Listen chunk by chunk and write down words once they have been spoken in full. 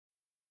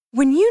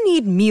When you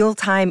need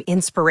mealtime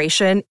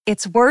inspiration,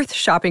 it's worth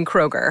shopping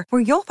Kroger,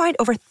 where you'll find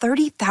over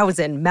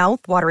 30,000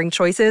 mouth-watering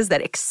choices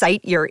that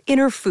excite your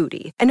inner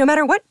foodie. And no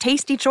matter what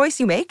tasty choice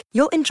you make,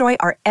 you'll enjoy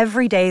our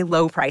everyday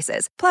low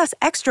prices, plus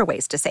extra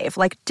ways to save,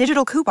 like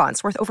digital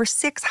coupons worth over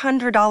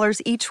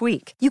 $600 each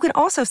week. You can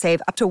also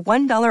save up to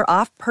 $1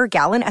 off per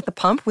gallon at the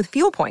pump with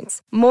fuel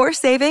points. More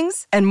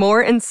savings and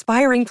more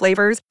inspiring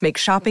flavors make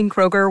shopping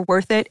Kroger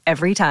worth it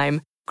every time.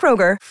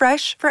 Kroger,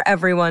 fresh for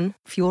everyone.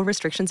 Fuel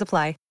restrictions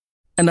apply.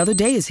 Another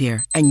day is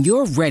here, and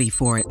you're ready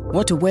for it.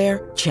 What to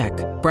wear? Check.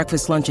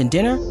 Breakfast, lunch, and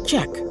dinner?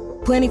 Check.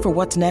 Planning for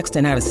what's next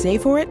and how to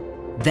save for it?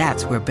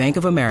 That's where Bank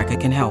of America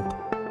can help.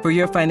 For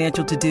your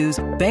financial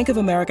to-dos, Bank of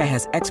America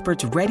has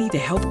experts ready to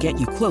help get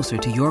you closer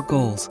to your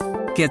goals.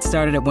 Get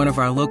started at one of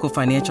our local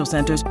financial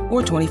centers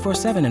or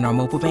 24/7 in our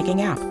mobile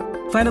banking app.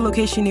 Find a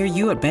location near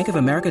you at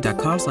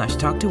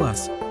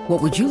bankofamerica.com/talktous.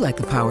 What would you like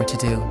the power to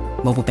do?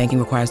 Mobile banking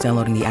requires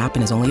downloading the app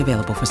and is only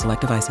available for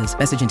select devices.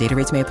 Message and data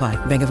rates may apply.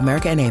 Bank of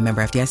America N.A.,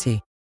 member FDIC.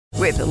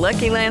 With the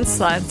Lucky Land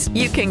Slots,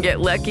 you can get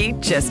lucky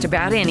just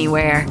about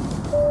anywhere.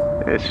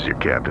 This is your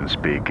captain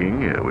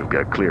speaking. We've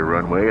got clear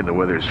runway and the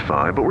weather's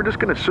fine, but we're just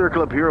going to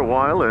circle up here a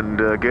while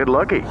and get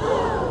lucky.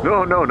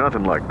 No,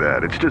 nothing like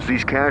that. It's just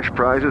these cash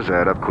prizes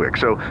add up quick.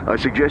 So I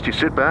suggest you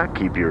sit back,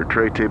 keep your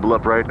tray table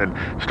upright, and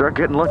start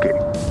getting lucky.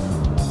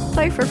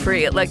 Play for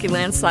free at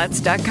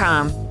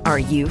LuckyLandSlots.com. Are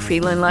you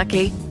feeling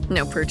lucky?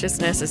 No purchase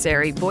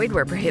necessary. Void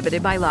where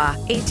prohibited by law.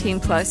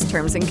 18 plus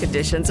terms and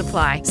conditions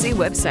apply. See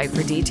website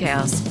for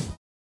details.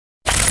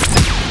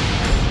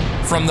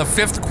 From the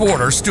Fifth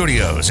Quarter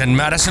Studios in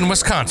Madison,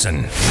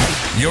 Wisconsin,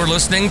 you're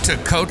listening to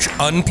Coach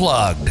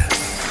Unplugged.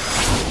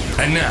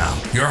 And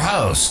now, your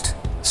host,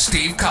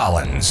 Steve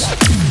Collins.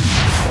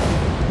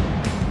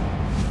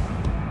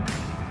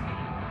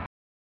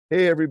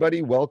 Hey,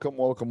 everybody. Welcome.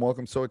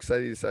 So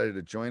excited you decided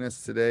to join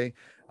us today.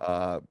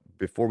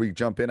 Before we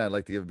jump in, I'd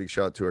like to give a big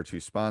shout out to our two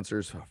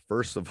sponsors.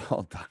 First of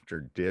all,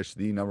 Dr. Dish,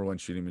 the number one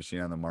shooting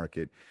machine on the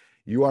market.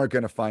 You aren't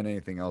going to find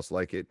anything else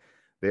like it.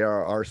 They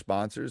are our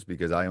sponsors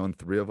because I own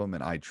 3 of them,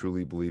 and I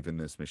truly believe in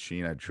this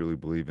machine. I truly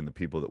believe in the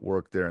people that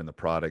work there and the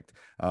product.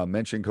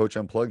 Mention Coach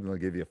Unplugged, and they'll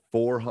give you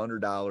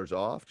 $400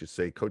 off. Just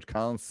say, Coach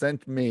Collins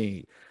sent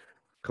me.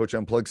 Coach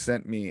Unplugged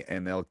sent me,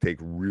 and they'll take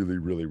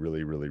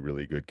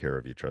really good care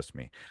of you. Trust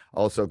me.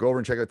 Also, go over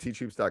and check out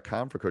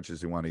teachhoops.com for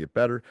coaches who want to get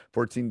better.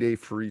 14-day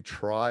free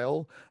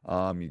trial.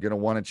 You're going to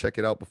want to check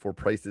it out before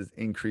prices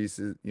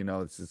increases. You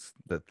know, it's just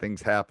that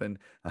things happen.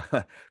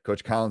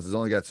 Coach Collins has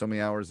only got so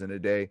many hours in a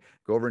day.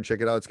 Go over and check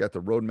it out. It's got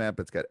the roadmap.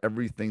 It's got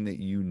everything that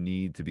you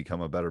need to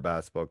become a better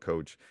basketball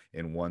coach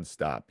in one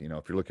stop. You know,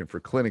 if you're looking for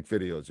clinic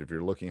videos, if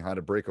you're looking how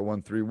to break a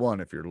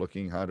 1-3-1, if you're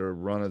looking how to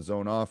run a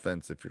zone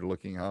offense, if you're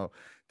looking how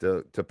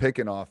to pick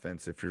an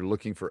offense, if you're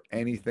looking for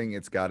anything,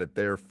 it's got it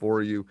there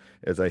for you.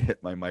 As I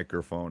hit my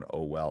microphone,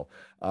 oh well.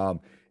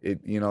 And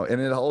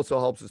it also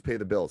helps us pay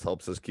the bills,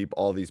 helps us keep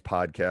all these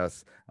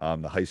podcasts,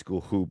 the high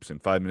school hoops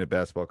and 5-minute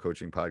basketball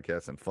coaching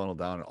podcasts and Funnel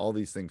Down and all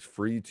these things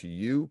free to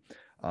you.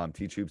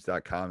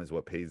 Teachhoops.com is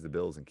what pays the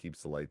bills and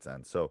keeps the lights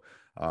on. So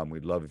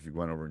we'd love if you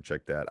went over and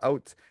check that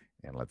out.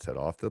 And let's head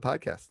off to the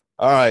podcast.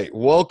 All right.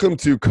 Welcome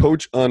to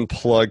Coach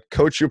Unplugged.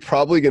 Coach, you're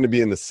probably going to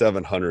be in the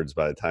 700s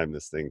by the time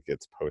this thing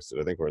gets posted.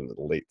 I think we're in the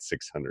late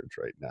 600s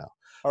right now.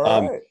 All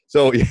right.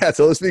 So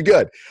this be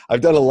good.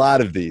 I've done a lot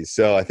of these.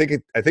 So I think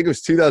it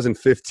was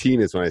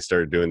 2015 is when I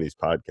started doing these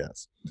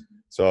podcasts.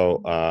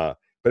 So,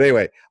 but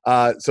anyway,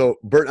 so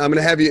Bert, I'm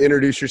going to have you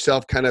introduce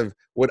yourself. Kind of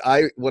what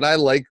I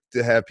like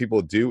to have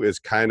people do is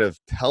kind of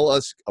tell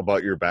us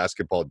about your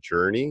basketball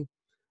journey.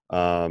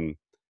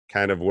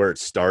 Kind of where it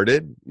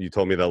started. You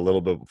told me that a little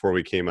bit before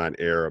we came on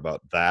air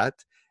about that.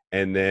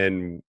 And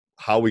then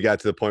how we got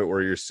to the point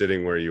where you're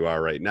sitting where you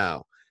are right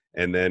now.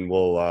 And then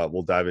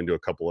we'll dive into a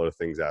couple other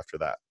things after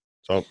that.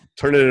 So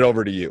turning it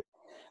over to you.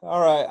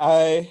 All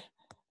right.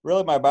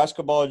 My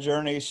basketball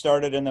journey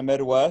started in the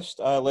Midwest.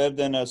 I lived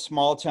in a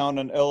small town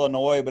in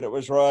Illinois, but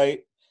it's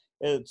right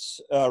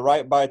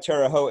by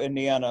Terre Haute,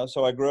 Indiana.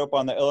 So I grew up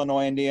on the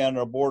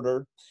Illinois-Indiana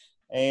border.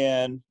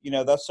 And,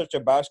 that's such a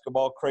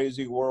basketball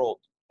crazy world.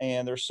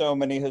 And there's so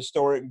many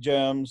historic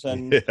gyms.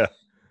 And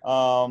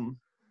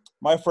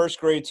my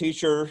first grade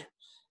teacher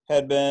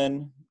had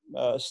been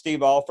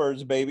Steve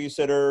Alford's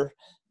babysitter.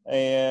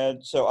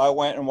 And so I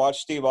went and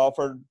watched Steve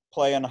Alford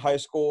play in high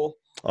school.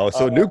 Oh,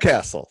 so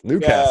Newcastle.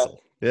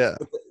 Yeah.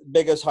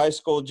 Biggest high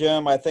school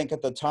gym, I think,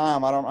 at the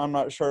time. I'm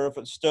not sure if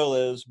it still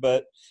is,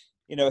 but,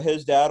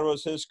 his dad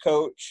was his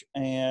coach.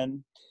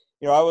 And,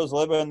 I was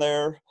living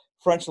there.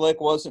 French Lick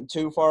wasn't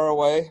too far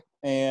away.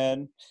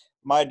 And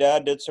my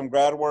dad did some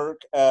grad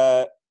work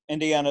at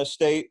Indiana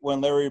State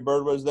when Larry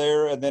Bird was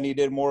there, and then he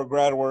did more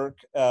grad work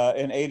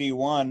in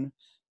 '81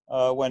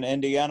 when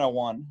Indiana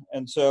won.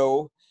 And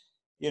so,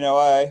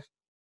 I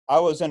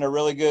was in a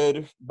really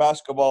good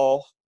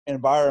basketball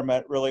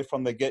environment really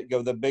from the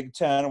get-go. The Big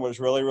Ten was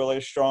really,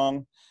 really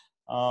strong.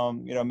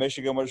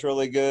 Michigan was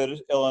really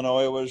good.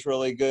 Illinois was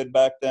really good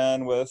back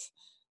then with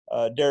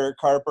Derek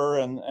Harper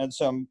and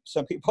some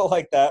people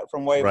like that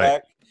from way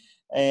back.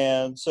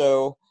 And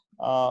so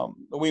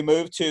we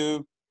moved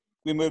to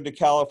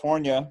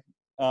California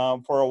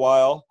for a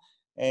while,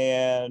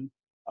 and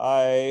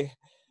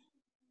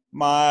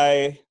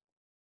my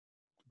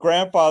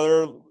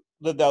grandfather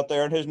lived out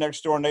there, and his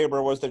next door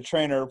neighbor was the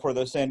trainer for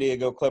the San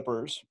Diego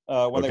Clippers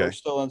when they were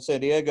still in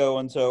San Diego.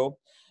 And so,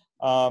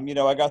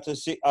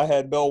 I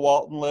had Bill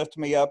Walton lift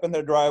me up in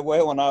their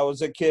driveway when I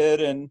was a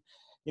kid, and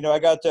I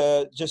got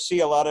to just see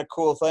a lot of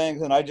cool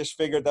things, and I just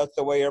figured that's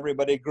the way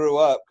everybody grew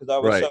up because I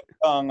was so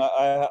young.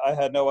 I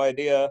had no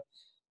idea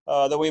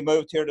that we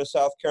moved here to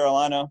South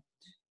Carolina,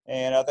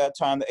 and at that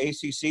time the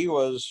ACC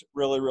was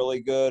really,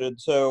 really good, and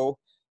so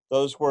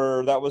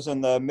that was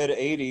in the mid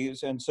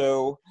 '80s, and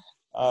so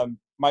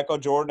Michael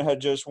Jordan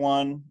had just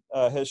won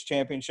his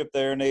championship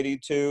there in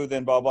 '82,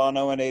 then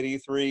Valvano in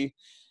 '83,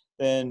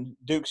 then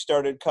Duke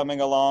started coming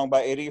along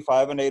by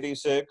 '85 and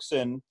 '86,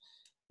 and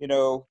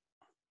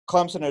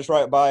Clemson is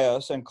right by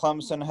us, and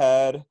Clemson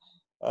had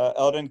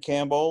Eldon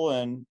Campbell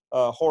and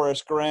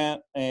Horace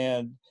Grant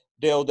and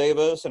Dale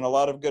Davis and a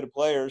lot of good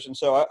players. And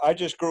so I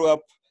just grew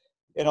up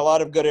in a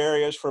lot of good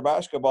areas for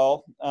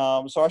basketball.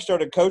 So I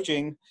started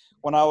coaching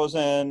when I was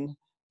in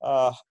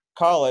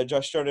college.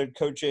 I started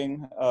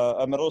coaching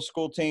a middle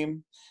school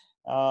team.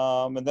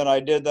 And then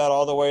I did that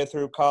all the way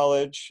through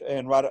college,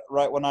 and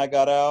right when I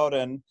got out,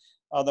 and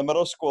the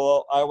middle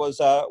school I was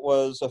at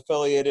was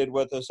affiliated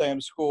with the same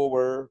school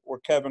where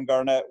Kevin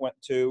Garnett went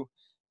to,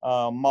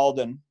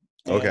 Malden.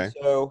 And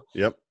so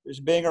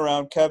just being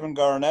around Kevin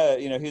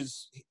Garnett,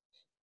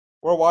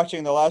 we're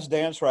watching The Last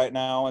Dance right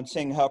now and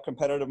seeing how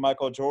competitive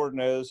Michael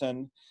Jordan is.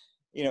 And,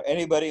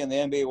 anybody in the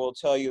NBA will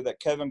tell you that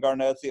Kevin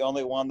Garnett's the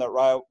only one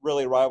that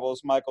really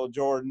rivals Michael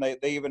Jordan.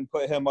 They even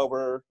put him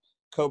over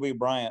Kobe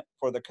Bryant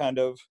for the kind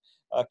of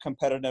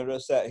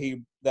competitiveness that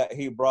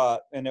he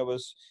brought. And it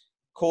was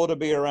cool to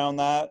be around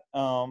that.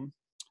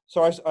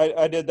 So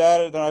I did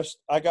that, and then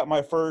I got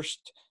my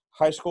first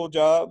high school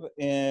job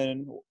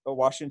in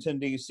Washington,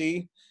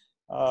 D.C.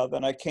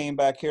 Then I came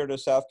back here to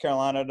South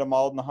Carolina to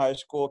Malden High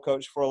School,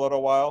 coached for a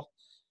little while.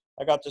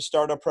 I got to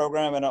start a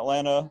program in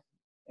Atlanta,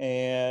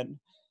 and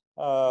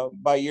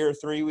by year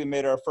 3, we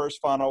made our first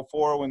Final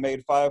Four. We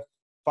made 5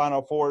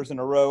 Final Fours in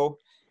a row,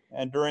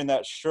 and during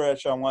that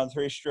stretch, I won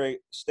 3 straight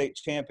state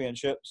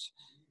championships.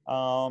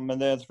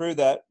 And then through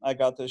that, I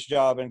got this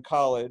job in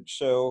college.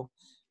 So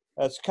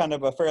that's kind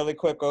of a fairly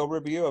quick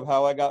overview of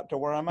how I got to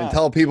where I'm at. And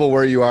tell people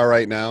where you are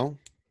right now.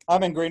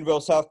 I'm in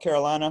Greenville, South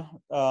Carolina.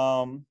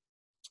 Zion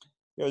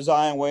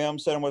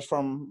Williamson was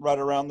from right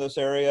around this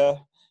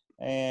area.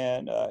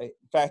 And in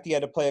fact, he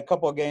had to play a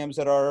couple of games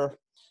at our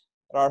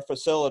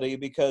facility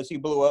because he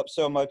blew up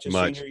so much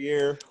senior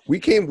year. We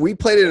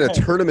played in a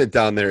tournament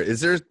down there.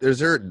 Is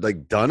there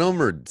like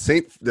Dunham or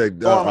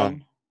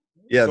Dorman?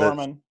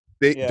 Dorman.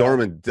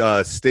 Dorman,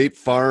 State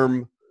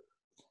Farm.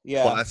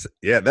 Yeah. Class.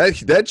 Yeah,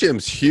 that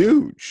gym's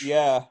huge.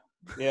 Yeah.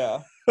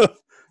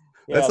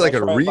 That's like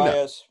an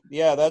arena.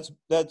 Yeah,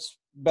 that's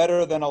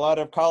better than a lot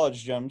of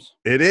college gyms.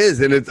 It is,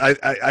 and it's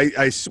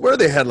I swear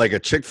they had like a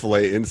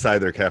Chick-fil-A inside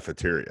their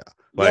cafeteria.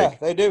 Yeah,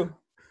 they do.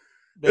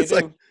 They do.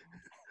 Like,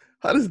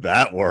 how does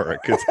that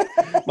work?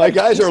 My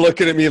guys are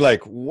looking at me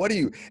like, what do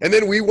you? And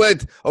then we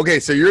went. Okay,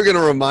 so you're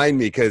gonna remind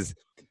me because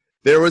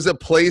there was a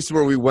place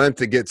where we went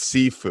to get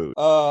seafood.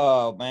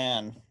 Oh,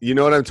 man. You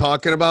know what I'm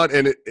talking about?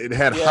 And it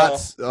had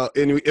hot,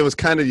 and it was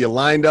kind of, you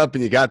lined up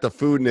and you got the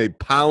food and they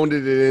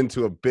pounded it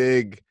into a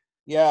big.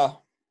 Yeah.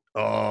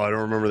 Oh, I don't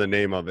remember the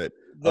name of it.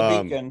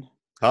 The Beacon.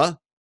 Huh?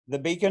 The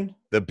Beacon?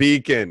 The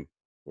Beacon.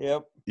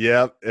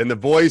 Yep. And the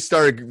boys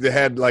they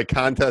had like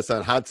contests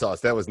on hot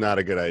sauce. That was not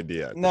a good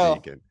idea. No.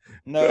 Beacon.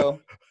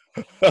 No.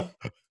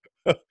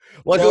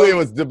 Luckily, it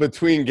was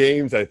between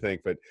games, I think.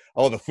 But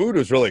the food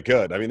was really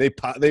good. I mean,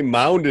 they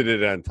mounded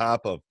it on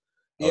top of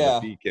the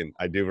Beacon.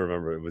 I do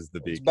remember it was the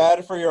Beacon. It's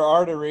bad for your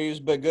arteries,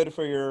 but good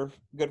for your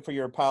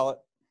palate.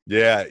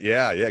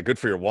 Yeah. Good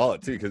for your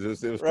wallet too, because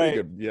it was right.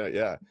 Pretty good.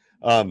 Yeah.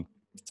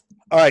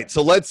 All right,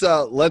 so let's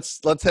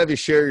have you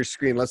share your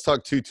screen. Let's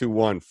talk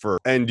 2-2-1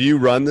 first. And do you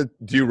run the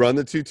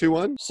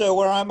 2-2-1? So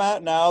where I'm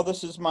at now,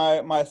 this is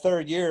my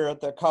third year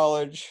at the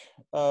college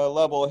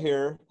level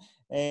here.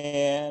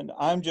 And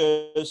I'm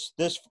just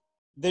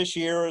this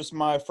year is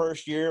my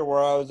first year where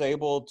I was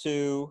able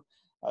to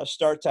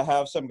start to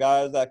have some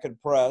guys that could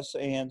press,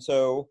 and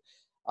so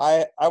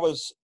I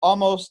was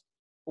almost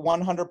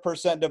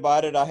 100%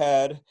 divided. I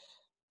had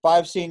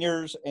 5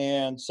 seniors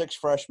and 6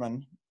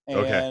 freshmen,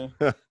 and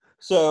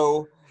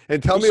so.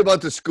 And tell me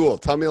about the school.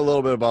 Tell me a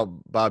little bit about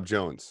Bob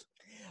Jones.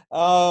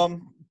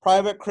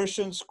 Private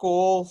Christian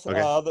school.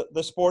 Okay.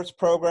 The sports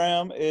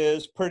program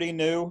is pretty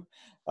new.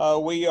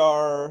 We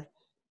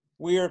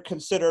are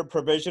considered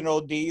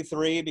provisional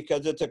D3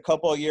 because it's a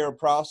couple-year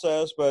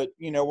process, but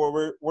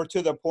we're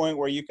to the point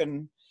where we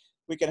can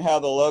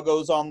have the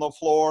logos on the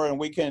floor, and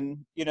we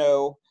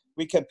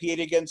compete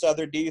against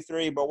other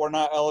D3, but we're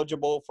not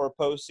eligible for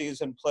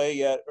postseason play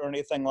yet or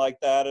anything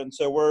like that. And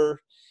so we're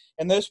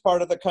in this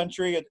part of the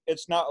country.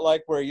 It's not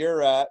like where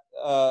you're at.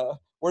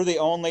 We're the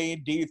only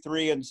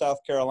D3 in South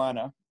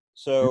Carolina.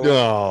 So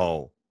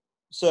no.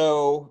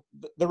 So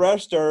the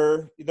rest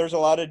there's a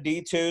lot of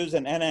D2s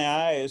and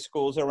NAIA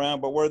schools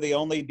around, but we're the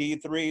only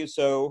D3.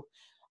 So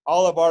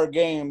all of our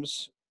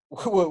games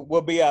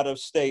will be out of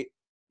state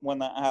when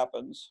that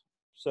happens.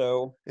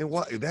 So. And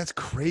that's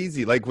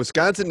crazy. Like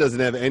Wisconsin doesn't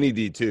have any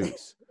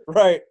D2s.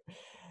 Right.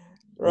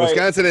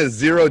 Wisconsin has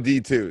 0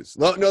 D2s.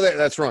 No,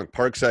 that's wrong.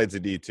 Parkside's a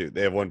D2.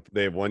 They have one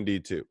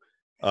D2.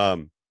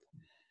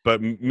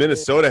 But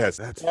Minnesota has.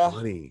 That's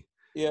funny.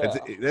 Yeah.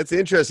 That's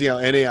interesting how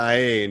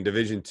NAIA in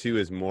Division II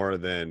is more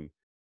than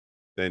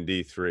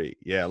D3.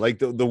 Yeah, like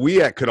the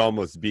WEAC could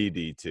almost be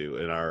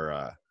D2 in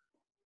our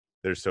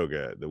they're so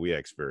good. The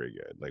WEAC's very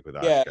good, like with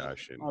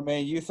Oshkosh. I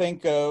mean, you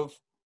think of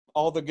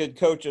all the good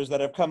coaches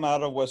that have come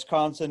out of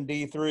Wisconsin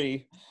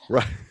D3.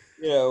 Right.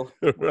 You know.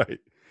 Right.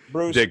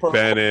 Bruce Dick Pearl.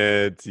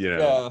 Bennett,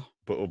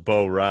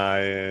 Bo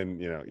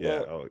Ryan,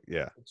 Oh,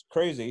 yeah. It's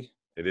crazy.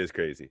 It is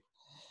crazy.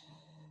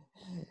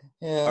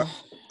 Yeah.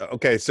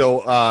 Okay,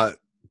 so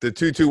the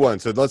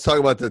 2-2-1. So let's talk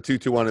about the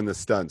 2-2-1 and the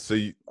stunts. So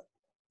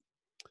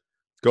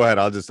go ahead.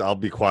 I'll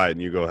be quiet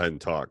and you go ahead and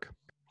talk.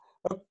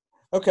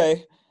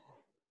 Okay.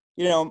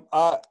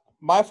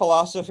 My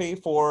philosophy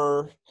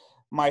for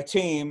my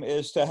team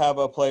is to have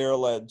a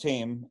player-led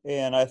team.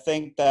 And I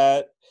think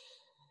that,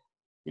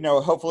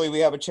 hopefully we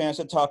have a chance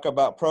to talk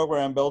about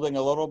program building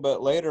a little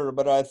bit later,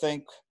 but I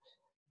think,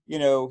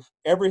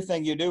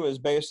 everything you do is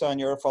based on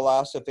your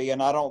philosophy.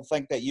 And I don't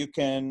think that you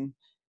can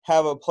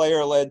have a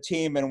player-led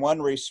team in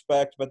one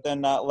respect, but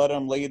then not let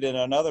them lead in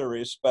another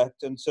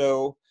respect. And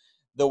so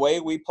the way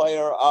we play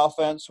our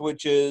offense,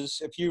 which is,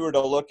 if you were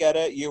to look at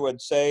it, you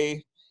would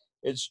say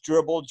it's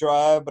dribble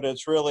drive, but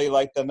it's really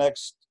like the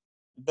next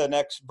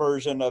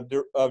version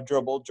of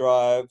dribble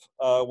drive,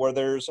 where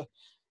there's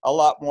a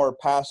lot more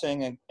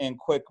passing and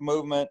quick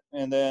movement.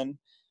 And then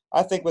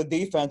I think with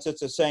defense,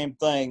 it's the same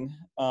thing.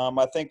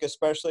 I think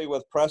especially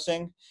with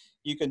pressing,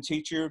 you can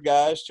teach your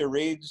guys to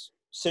read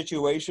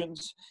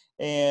situations,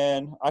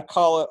 and I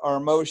call it our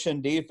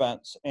motion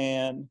defense.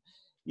 And,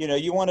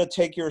 you want to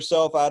take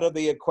yourself out of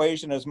the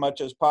equation as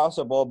much as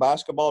possible.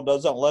 Basketball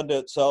doesn't lend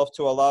itself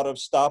to a lot of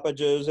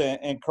stoppages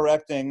and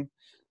correcting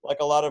like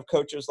a lot of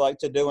coaches like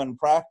to do in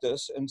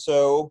practice. And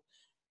so,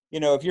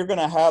 if you're going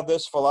to have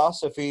this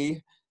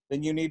philosophy,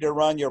 then you need to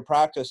run your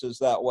practices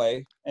that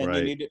way. And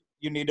right.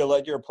 you need to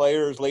let your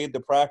players lead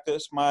the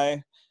practice.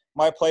 My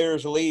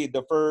players lead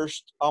the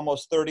first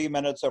almost 30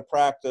 minutes of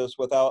practice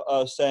without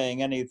us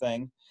saying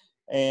anything.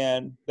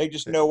 And they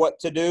just know what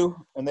to do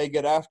and they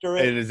get after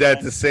it. And is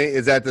that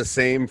the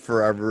same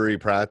for every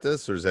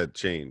practice, or does that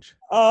change?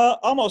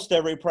 Almost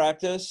every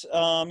practice.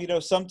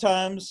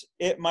 Sometimes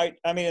it might,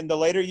 the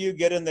later you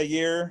get in the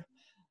year,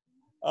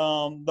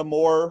 the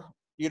more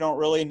you don't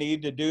really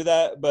need to do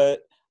that.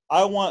 But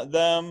I want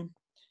them,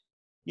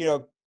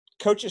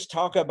 coaches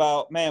talk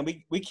about, man,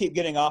 we keep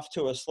getting off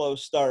to a slow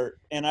start.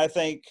 And I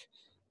think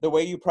the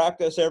way you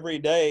practice every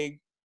day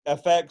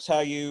affects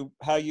how you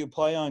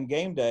play on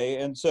game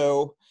day. And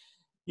so,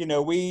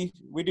 we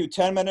do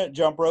 10-minute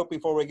jump rope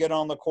before we get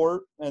on the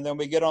court, and then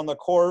we get on the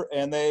court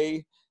and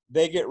they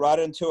get right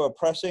into a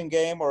pressing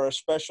game or a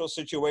special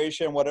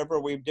situation, whatever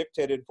we've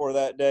dictated for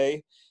that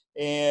day.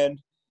 And,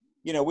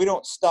 we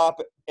don't stop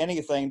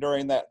anything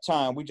during that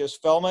time. We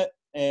just film it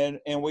and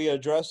we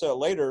address it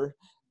later.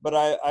 But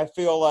I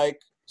feel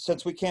like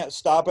since we can't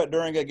stop it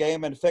during a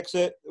game and fix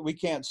it, we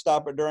can't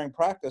stop it during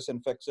practice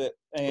and fix it.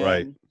 And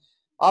right.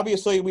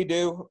 Obviously we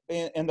do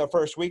in the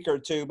first week or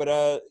two, but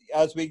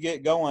as we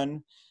get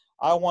going,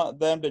 I want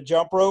them to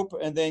jump rope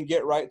and then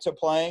get right to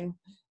playing.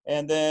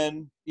 And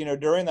then,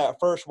 during that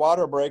first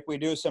water break, we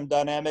do some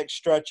dynamic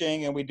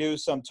stretching and we do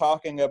some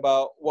talking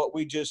about what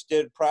we just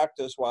did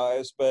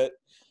practice-wise. But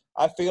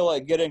I feel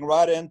like getting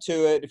right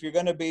into it, if you're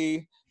going to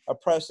be a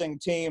pressing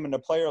team and a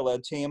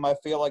player-led team, I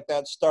feel like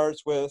that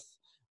starts with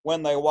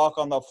when they walk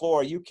on the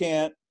floor. You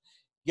can't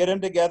get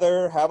them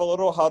together, have a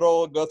little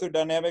huddle, go through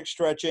dynamic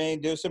stretching,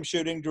 do some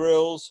shooting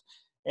drills,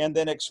 and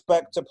then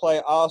expect to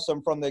play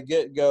awesome from the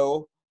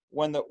get-go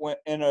when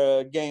in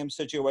a game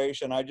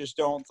situation. I just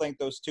don't think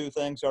those two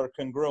things are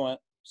congruent.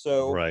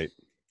 So right.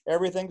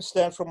 Everything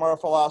stems from our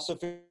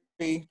philosophy.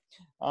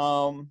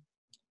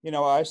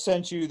 I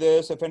sent you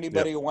this. If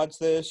anybody wants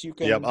this, you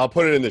can. Yep, I'll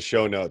put it in the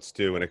show notes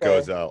too when it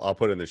goes out. I'll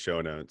put it in the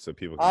show notes so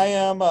people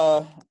can.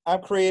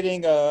 I'm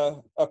creating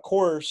a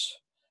course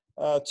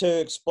to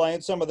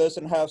explain some of this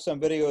and have some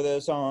video of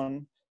this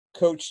on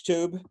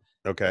CoachTube.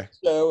 Okay.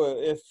 So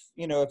if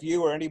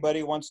you or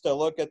anybody wants to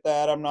look at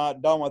that, I'm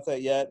not done with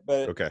it yet,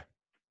 but okay.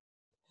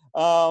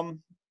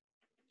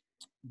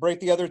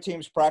 Break the other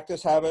team's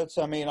practice habits.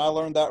 I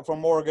learned that from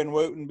Morgan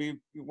Wooten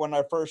when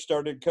I first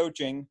started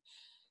coaching.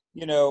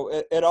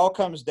 It all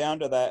comes down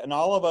to that. And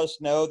all of us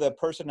know the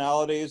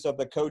personalities of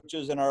the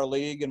coaches in our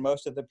league and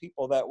most of the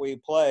people that we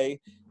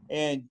play.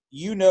 And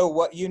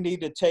what you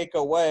need to take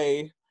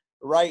away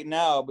right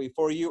now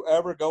before you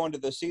ever go into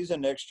the season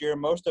next year.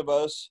 Most of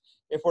us,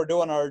 if we're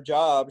doing our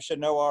job,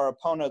 should know our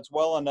opponents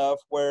well enough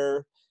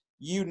where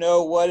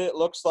what it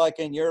looks like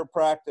in your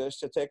practice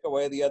to take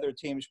away the other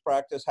team's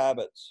practice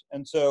habits.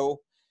 And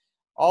so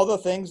all the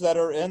things that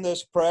are in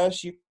this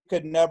press, you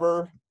could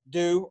never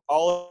do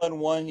all in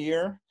 1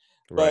 year.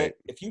 Right.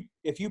 But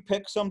if you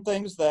pick some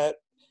things that,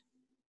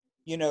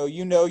 you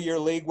know your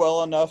league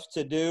well enough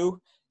to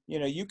do,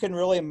 you can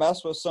really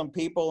mess with some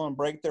people and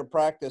break their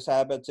practice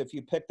habits if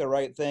you pick the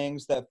right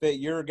things that fit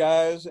your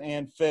guys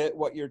and fit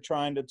what you're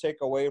trying to take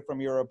away from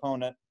your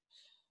opponent.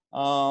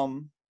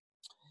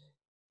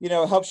 It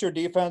helps your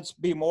defense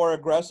be more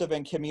aggressive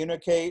and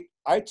communicate.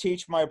 I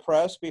teach my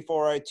press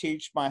before I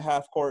teach my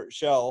half court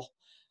shell.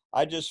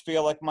 I just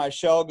feel like my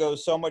shell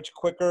goes so much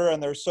quicker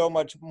and there's so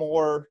much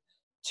more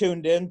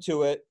tuned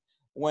into it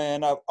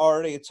when I've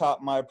already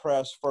taught my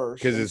press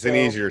first. Because it's an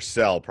easier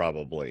sell,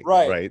 probably.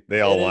 Right. They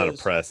all want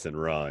to press and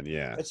run.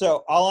 Yeah. And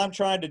so all I'm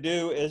trying to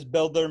do is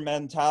build their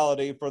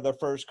mentality for the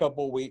first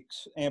couple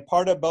weeks. And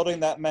part of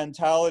building that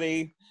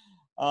mentality,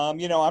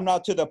 I'm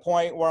not to the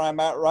point where I'm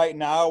at right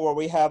now where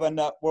we've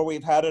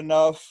had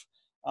enough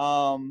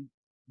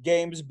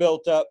games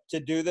built up to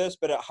do this.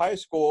 But at high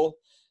school,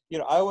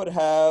 I would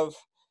have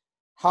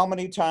how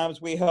many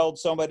times we held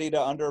somebody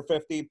to under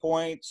 50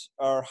 points,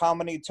 or how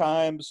many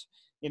times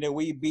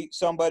we beat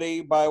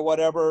somebody by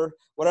whatever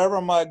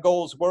my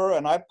goals were,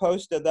 and I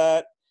posted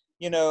that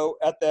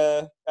at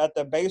the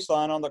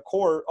baseline on the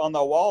court on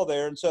the wall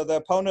there, and so the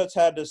opponents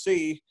had to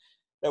see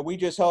that we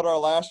just held our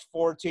last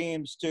 4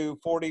 teams to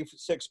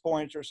 46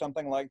 points or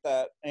something like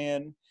that.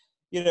 And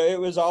it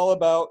was all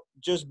about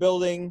just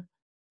building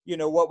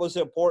what was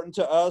important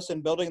to us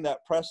and building that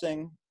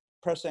pressing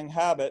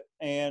habit.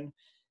 And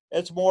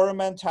it's more a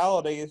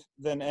mentality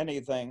than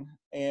anything.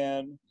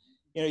 And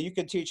you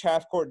can teach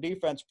half court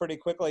defense pretty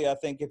quickly, I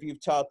think, if you've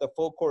taught the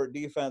full court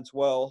defense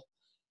well.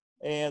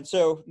 And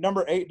so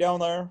number 8 down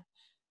there,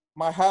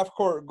 my half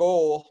court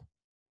goal,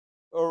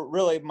 or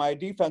really my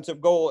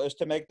defensive goal, is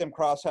to make them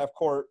cross half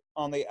court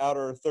on the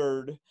outer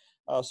third.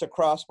 So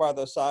cross by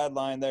the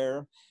sideline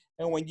there.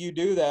 And when you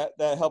do that,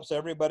 that helps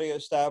everybody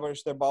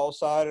establish their ball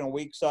side and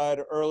weak side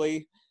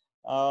early.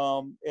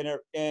 And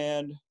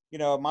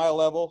at my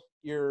level,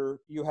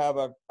 you have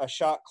a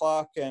shot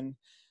clock, and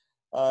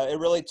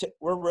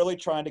we're really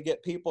trying to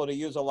get people to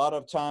use a lot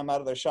of time out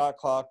of the shot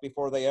clock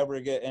before they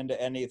ever get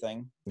into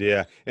anything.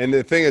 Yeah. And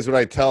the thing is, what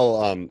I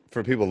tell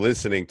for people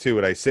listening too,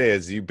 what I say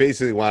is you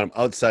basically want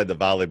them outside the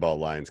volleyball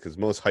lines, because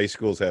most high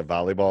schools have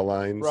volleyball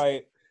lines.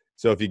 Right.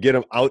 So if you get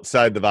them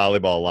outside the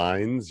volleyball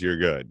lines, you're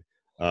good.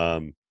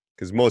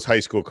 Because most high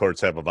school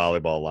courts have a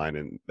volleyball line,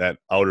 and that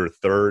outer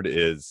third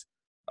is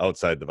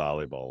outside the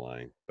volleyball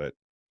line.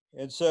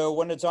 And so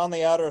when it's on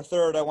the outer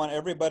third, I want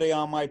everybody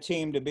on my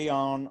team to be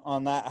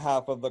on that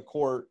half of the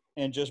court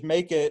and just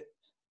make it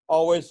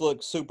always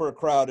look super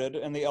crowded.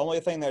 And the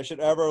only thing that should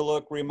ever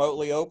look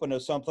remotely open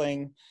is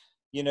something,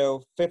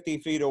 50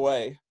 feet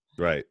away.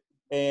 Right.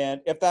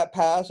 And if that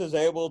pass is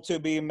able to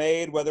be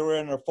made, whether we're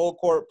in a full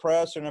court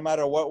press or no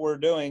matter what we're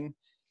doing,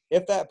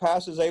 if that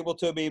pass is able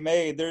to be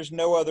made, there's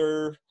no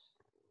other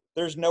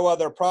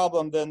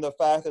problem than the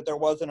fact that there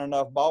wasn't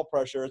enough ball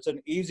pressure. It's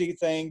an easy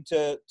thing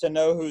to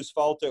know whose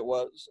fault it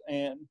was.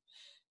 And,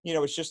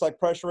 it's just like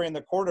pressuring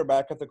the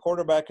quarterback. If the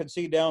quarterback can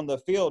see down the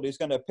field, he's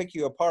going to pick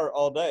you apart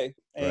all day.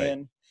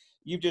 And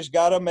you've just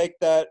got to make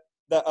that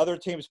other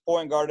team's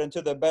point guard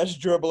into the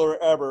best dribbler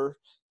ever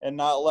and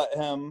not let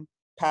him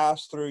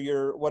pass through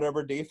your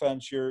whatever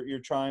defense you're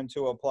trying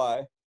to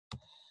apply.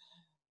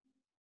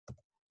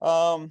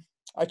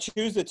 I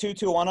choose the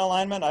 2-2-1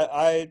 alignment.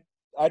 I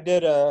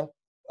did a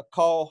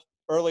call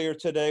earlier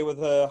today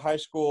with a high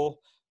school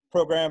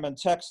program in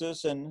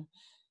Texas, and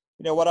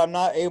what I'm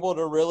not able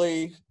to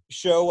really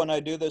show when I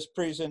do this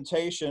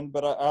presentation,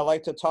 but I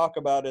like to talk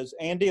about, is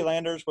Andy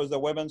Landers was the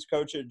women's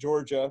coach at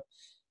Georgia,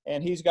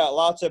 and he's got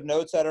lots of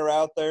notes that are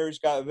out there. He's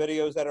got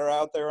videos that are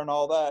out there and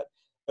all that,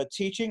 but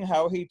teaching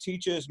how he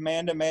teaches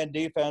man-to-man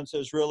defense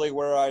is really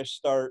where I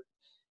start.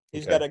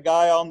 He's got a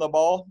guy on the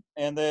ball,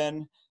 and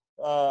then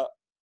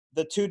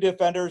the 2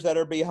 defenders that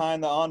are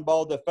behind the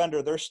on-ball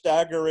defender, they're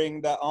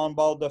staggering that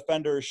on-ball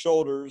defender's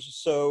shoulders.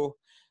 So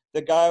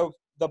the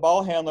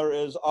ball handler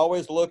is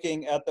always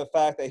looking at the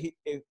fact that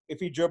if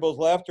he dribbles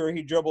left or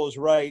he dribbles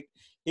right,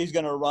 he's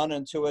going to run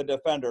into a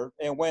defender.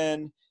 And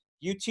when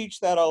you teach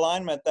that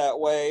alignment that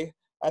way,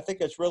 I think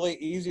it's really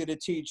easy to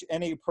teach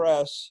any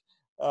press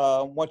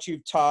once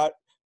you've taught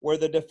where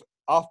the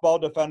off-ball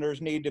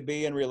defenders need to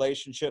be in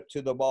relationship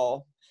to the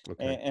ball,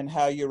 and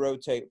how you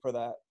rotate for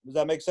that. Does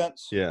that make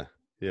sense? Yeah.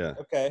 Yeah.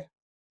 Okay.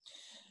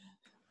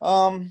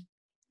 The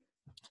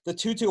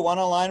 2-2-1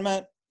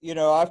 alignment,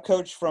 I've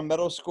coached from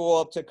middle school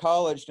up to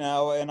college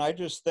now, and I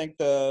just think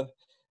the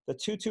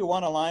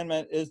 2-2-1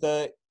 alignment is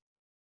the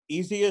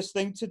easiest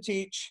thing to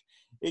teach.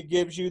 It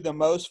gives you the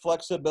most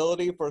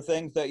flexibility for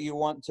things that you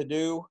want to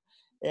do.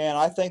 And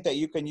I think that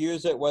you can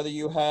use it whether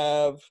you're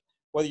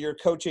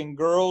coaching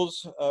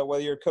girls,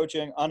 whether you're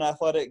coaching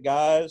unathletic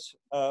guys,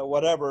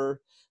 whatever.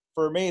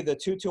 For me, the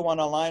 2-2-1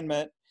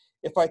 alignment,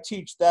 if I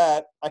teach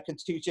that, I can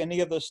teach any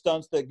of the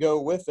stunts that go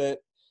with it,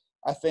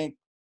 I think,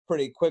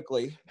 pretty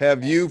quickly.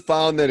 Have you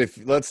found that if,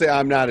 let's say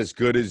I'm not as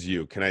good as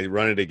you, can I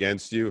run it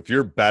against you? If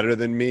you're better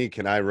than me,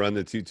 can I run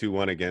the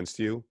 2-2-1 against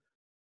you?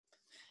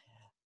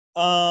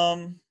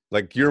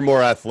 Like you're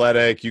more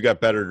athletic, you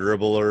got better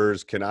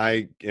dribblers.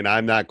 And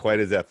I'm not quite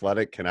as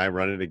athletic. Can I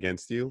run it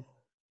against you?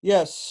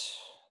 Yes.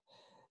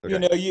 Okay. You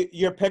know,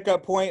 your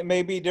pickup point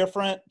may be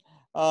different.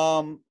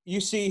 You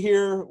see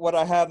here what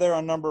I have there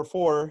on number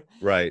 4.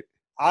 Right.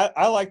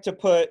 I like to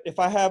put,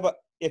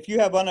 if you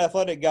have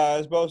unathletic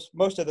guys,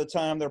 most of the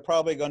time they're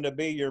probably going to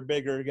be your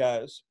bigger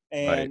guys,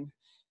 and Right.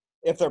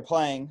 if they're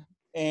playing.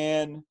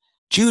 And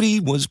Judy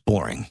was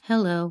boring.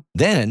 Hello.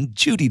 Then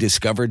Judy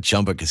discovered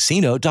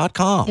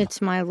ChumbaCasino.com.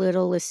 It's my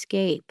little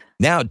escape.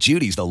 Now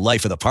Judy's the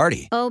life of the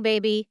party. Oh,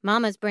 baby,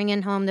 mama's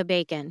bringing home the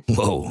bacon.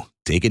 Whoa,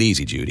 take it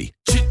easy, Judy.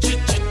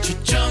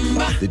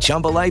 The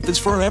Chumba life is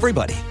for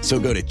everybody. So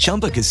go to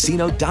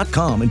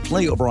ChumbaCasino.com and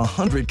play over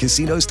 100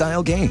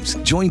 casino-style games.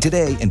 Join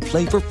today and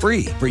play for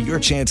free for your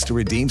chance to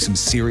redeem some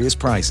serious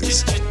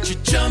prizes.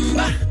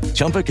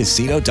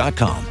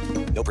 ChumbaCasino.com.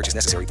 No purchase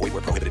necessary. Void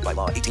where prohibited by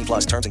law. 18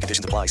 plus terms and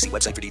conditions apply. See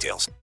website for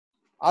details.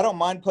 I don't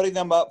mind putting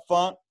them up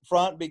front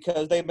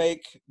because they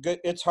make good.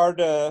 It's hard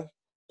to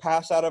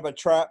pass out of a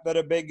trap that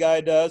a big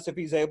guy does if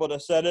he's able to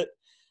set it.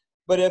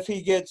 But if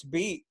he gets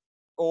beat,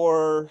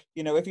 or,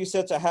 you know, if he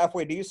sets a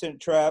halfway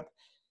decent trap,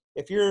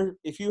 if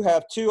you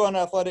have 2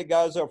 unathletic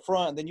guys up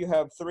front, then you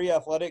have 3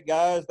 athletic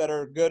guys that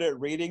are good at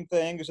reading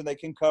things, and they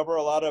can cover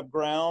a lot of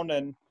ground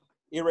and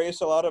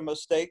erase a lot of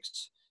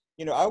mistakes.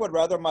 You know, I would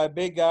rather my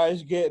big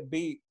guys get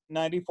beat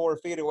 94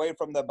 feet away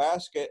from the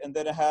basket and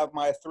then have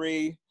my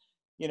 3,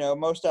 you know,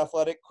 most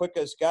athletic,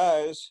 quickest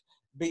guys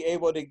be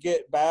able to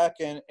get back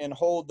and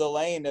hold the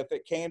lane if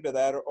it came to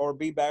that, or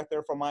be back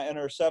there for my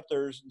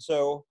interceptors. And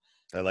so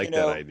I like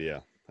that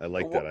idea. I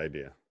like that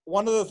idea.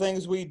 One of the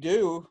things we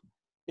do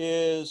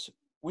is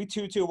we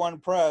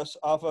 2-2-1 press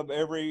off of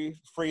every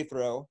free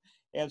throw.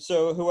 And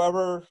so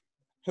whoever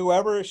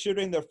is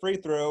shooting the free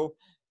throw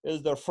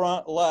is the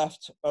front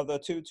left of the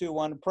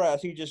 2-2-1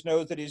 press. He just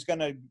knows that he's going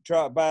to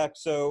drop back.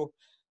 So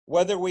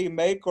whether we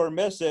make or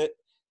miss it,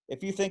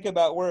 if you think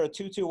about where a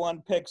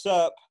 2-2-1 picks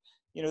up,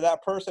 you know,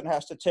 that person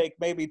has to take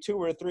maybe 2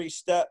 or 3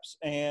 steps.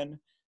 And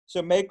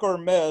so make or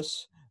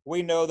miss,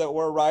 we know that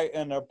we're right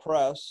in a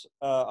press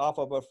off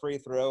of a free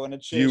throw. And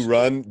it's just,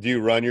 do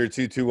you run your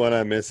 2-2-1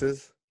 on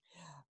misses?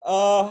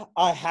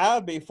 I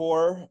have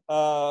before.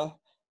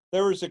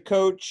 There was a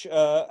coach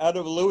out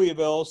of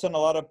Louisville, sent a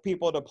lot of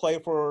people to play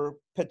for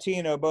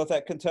Pitino, both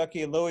at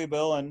Kentucky and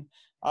Louisville, and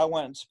I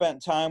went and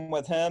spent time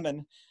with him.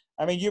 And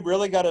I mean, you've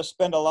really got to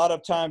spend a lot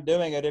of time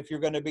doing it if you're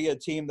going to be a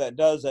team that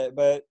does it.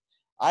 But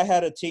I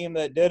had a team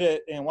that did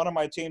it, and one of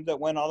my teams that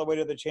went all the way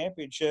to the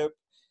championship,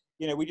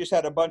 you know, we just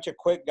had a bunch of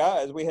quick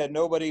guys. We had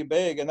nobody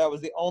big, and that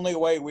was the only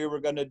way we were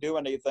going to do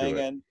anything.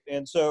 Right.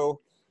 And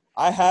so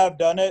I have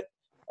done it,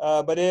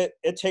 but it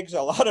takes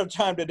a lot of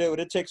time to do it.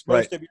 It takes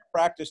most of your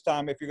practice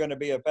time if you're going to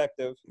be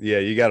effective. Yeah,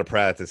 you got to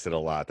practice it a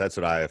lot. That's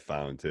what I have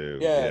found too.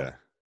 Yeah.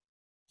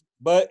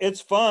 But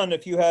it's fun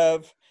if you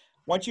have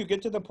 – once you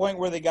get to the point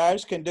where the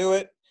guys can do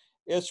it,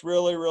 it's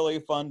really, really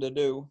fun to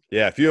do.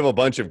 Yeah, if you have a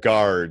bunch of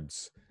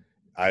guards –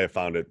 I have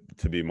found it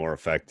to be more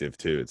effective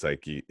too. It's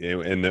like,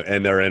 and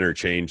they're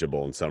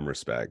interchangeable in some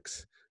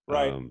respects.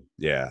 Right.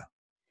 Yeah.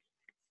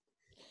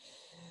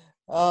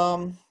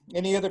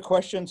 Any other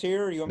questions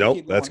here? Or you want nope.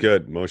 me to keep That's going?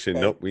 good. Motion.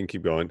 Okay. Nope. We can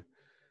keep going.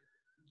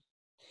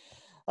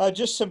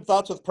 Just some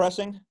thoughts with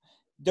pressing.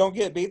 Don't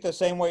get beat the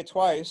same way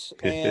twice.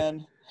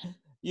 And,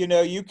 you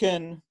know, you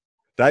can.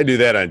 I do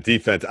that on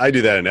defense. I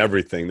do that in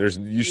everything.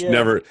 You should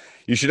never,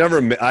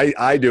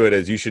 I do it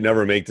as you should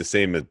never make the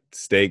same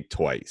mistake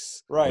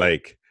twice. Right.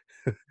 Like,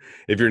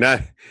 if you're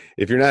not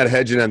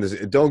hedging on this,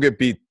 don't get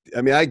beat.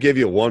 I mean, I give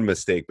you one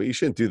mistake, but you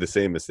shouldn't do the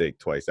same mistake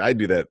twice. I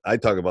do that. I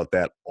talk about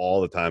that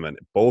all the time on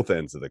both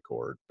ends of the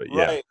court. But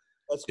yeah, right.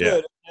 That's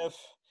good. If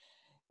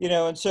you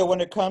know, and so when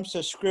it comes to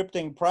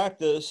scripting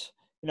practice,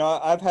 you know,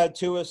 I've had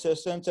 2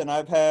 assistants, and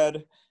I've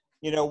had,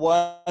 you know,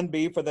 one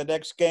be for the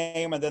next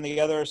game, and then the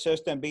other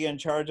assistant be in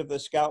charge of the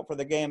scout for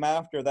the game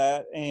after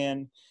that,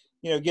 and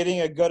you know,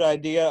 getting a good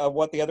idea of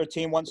what the other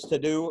team wants to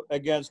do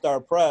against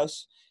our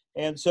press.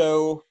 And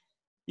so,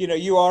 you know,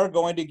 you are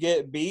going to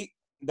get beat.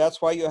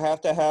 That's why you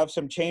have to have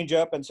some change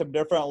up and some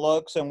different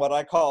looks and what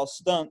I call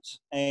stunts.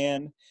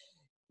 And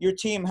your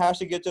team has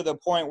to get to the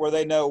point where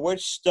they know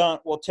which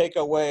stunt will take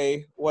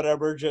away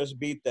whatever just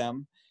beat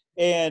them.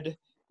 And,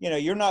 you know,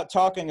 you're not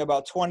talking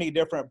about 20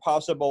 different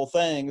possible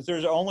things.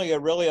 There's only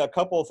really a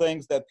couple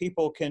things that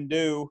people can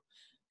do,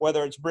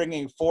 whether it's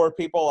bringing 4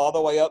 people all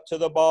the way up to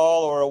the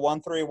ball or a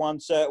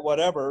 1-3-1 set,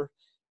 whatever.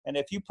 And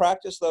if you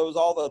practice those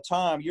all the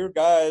time, your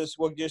guys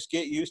will just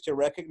get used to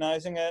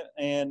recognizing it.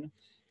 And,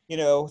 you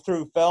know,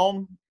 through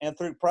film and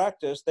through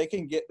practice, they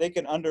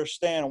can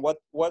understand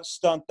what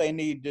stunt they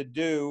need to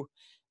do.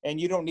 And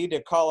you don't need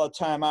to call a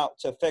timeout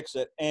to fix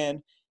it.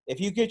 And if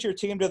you get your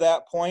team to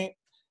that point,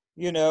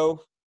 you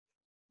know,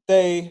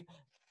 that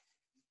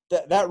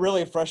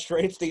really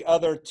frustrates the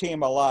other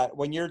team a lot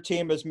when your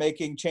team is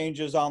making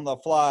changes on the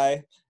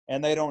fly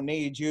and they don't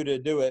need you to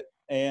do it.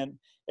 And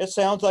it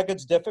sounds like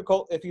it's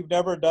difficult if you've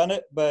never done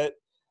it, but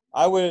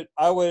I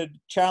would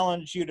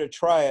challenge you to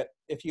try it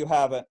if you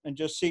haven't, and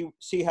just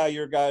see how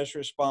your guys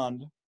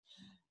respond.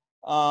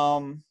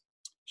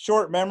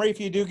 Short memory, if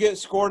you do get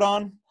scored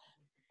on,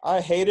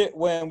 I hate it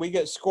when we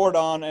get scored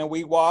on and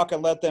we walk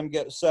and let them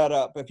get set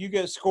up. If you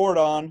get scored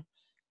on,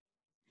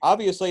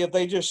 obviously if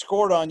they just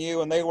scored on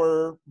you and they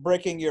were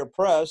breaking your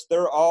press,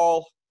 they're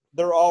all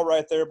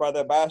right there by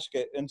the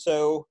basket. And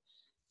so,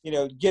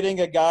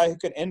 getting a guy who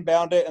can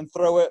inbound it and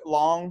throw it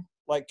long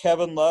like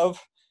Kevin Love,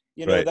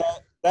 Right.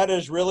 that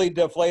is really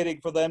deflating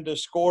for them to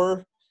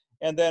score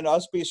and then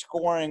us be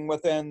scoring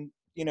within,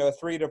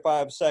 3 to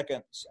 5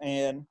 seconds.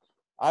 And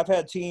I've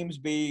had teams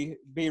be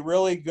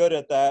really good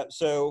at that.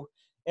 So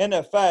in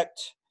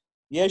effect,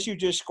 yes, you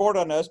just scored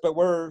on us, but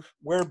we're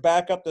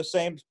back up the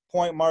same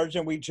point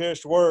margin we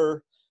just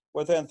were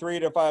within 3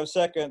 to 5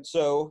 seconds.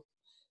 So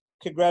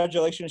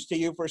congratulations to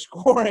you for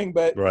scoring,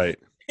 but Right.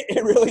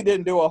 it really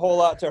didn't do a whole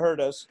lot to hurt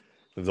us.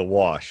 It was a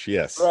wash.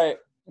 Yes. Right.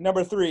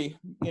 Number 3,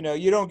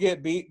 you don't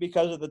get beat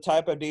because of the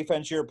type of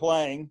defense you're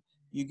playing.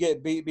 You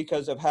get beat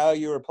because of how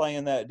you were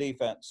playing that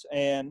defense.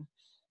 And,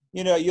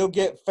 you'll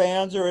get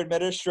fans or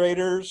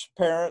administrators,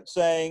 parents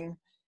saying,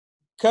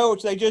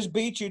 Coach, they just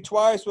beat you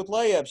twice with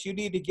layups. You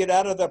need to get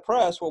out of the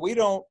press. Well, we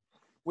don't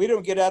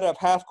get out of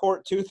half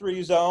court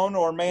 2-3 zone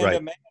or man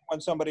to man when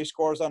somebody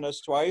scores on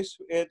us twice.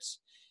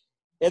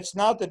 It's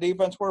not the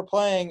defense we're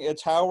playing,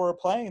 it's how we're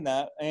playing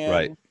that.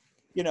 And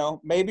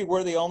maybe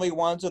we're the only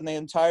ones in the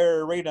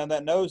entire arena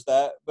that knows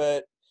that,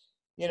 but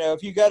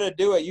if you got to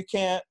do it, you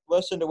can't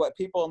listen to what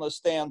people in the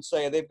stands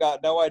say. They've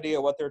got no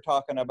idea what they're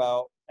talking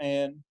about.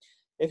 And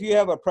if you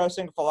have a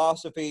pressing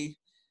philosophy,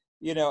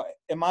 in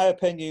my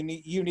opinion,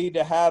 you need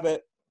to have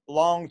it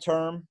long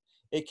term.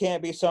 It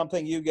can't be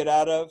something you get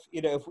out of.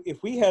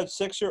 If we had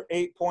 6 or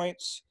 8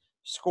 points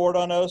scored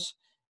on us,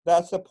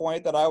 that's the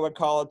point that I would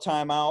call a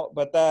timeout.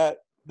 But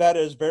that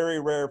is very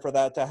rare for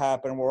that to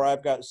happen where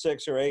I've got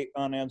 6 or 8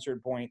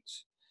 unanswered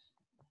points.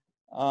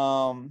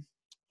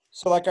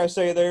 So like I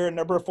say there,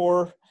 number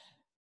 4,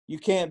 you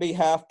can't be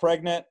half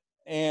pregnant.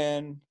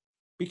 And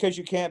because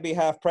you can't be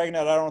half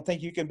pregnant, I don't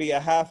think you can be a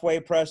halfway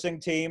pressing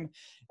team.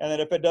 And then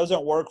if it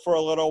doesn't work for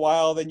a little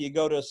while, then you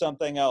go to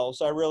something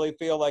else. I really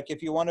feel like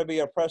if you want to be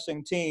a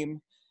pressing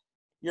team,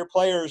 your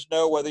players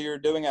know whether you're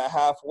doing it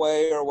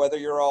halfway or whether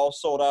you're all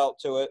sold out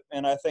to it.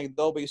 And I think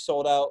they'll be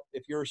sold out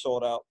if you're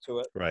sold out to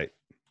it. Right.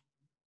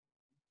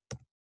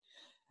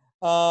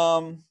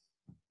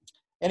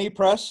 Any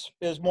press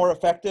is more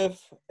effective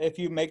if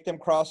you make them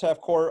cross half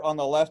court on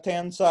the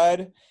left-hand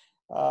side.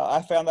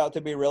 I found that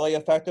to be really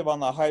effective on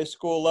the high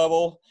school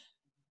level.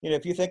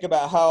 If you think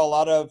about how a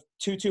lot of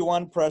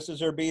 2-2-1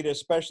 presses are beat,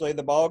 especially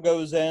the ball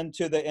goes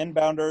into the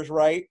inbounder's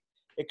right,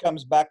 it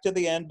comes back to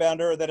the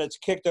inbounder, then it's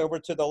kicked over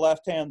to the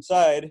left-hand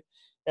side,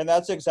 and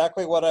that's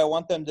exactly what I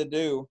want them to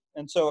do.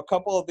 And so a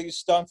couple of these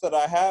stunts that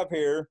I have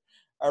here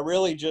are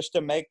really just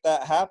to make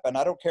that happen.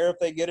 I don't care if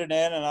they get it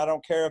in, and I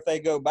don't care if they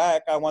go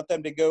back. I want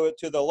them to go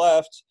to the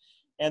left,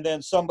 and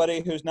then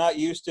somebody who's not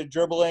used to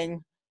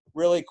dribbling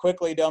really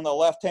quickly down the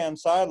left-hand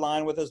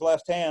sideline with his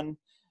left hand,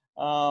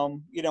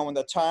 when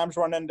the time's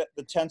running,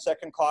 the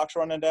 10-second clock's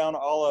running down,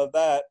 all of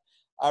that,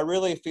 I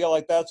really feel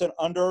like that's an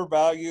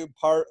undervalued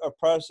part of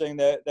pressing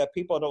that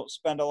people don't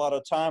spend a lot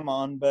of time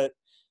on. But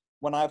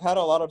when I've had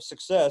a lot of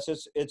success,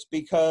 it's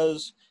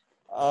because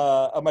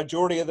a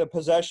majority of the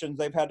possessions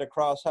they've had to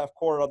cross half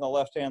court on the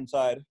left-hand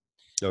side.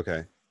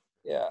 Okay.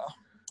 Yeah.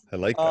 I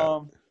like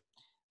that.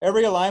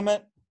 Every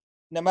alignment,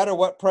 no matter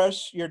what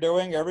press you're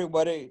doing,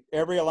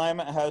 every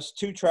alignment has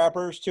 2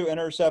 trappers, 2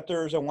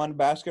 interceptors, and 1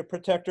 basket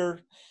protector.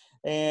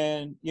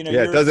 And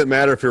it doesn't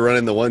matter if you're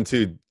running the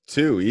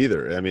 1-2-2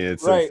 either. I mean,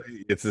 it's right.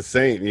 It's the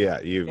same. Yeah,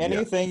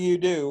 anything you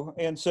do.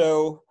 And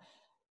so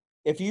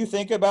if you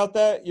think about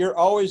that, you're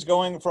always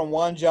going from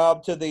one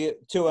job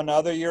to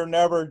another. You're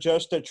never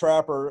just a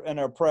trapper and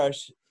a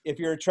press. If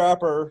you're a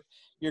trapper,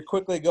 you're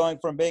quickly going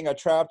from being a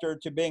trapper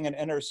to being an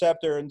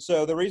interceptor. And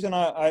so the reason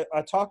I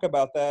talk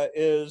about that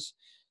is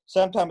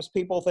sometimes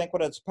people think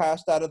when it's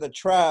passed out of the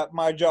trap,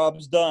 my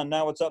job's done.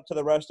 Now it's up to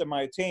the rest of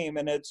my team.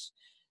 And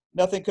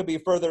nothing could be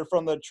further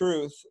from the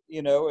truth.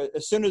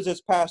 As soon as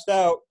it's passed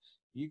out,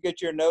 you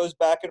get your nose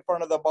back in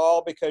front of the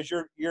ball because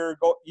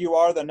you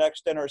are the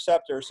next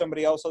interceptor.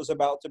 Somebody else is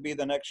about to be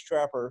the next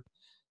trapper.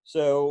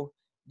 So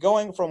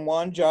going from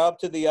one job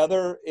to the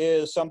other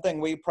is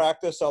something we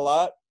practice a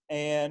lot.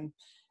 And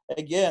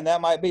again,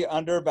 that might be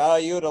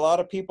undervalued. A lot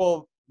of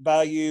people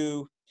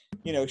value,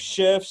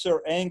 shifts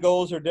or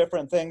angles or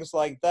different things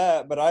like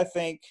that. But I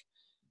think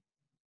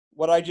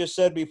what I just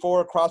said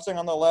before, crossing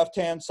on the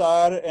left-hand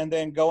side and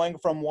then going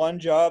from one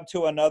job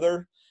to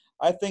another,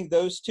 I think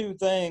those 2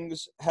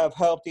 things have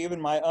helped even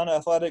my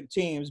unathletic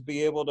teams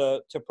be able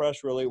to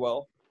press really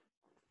well.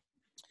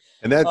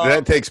 And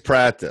that takes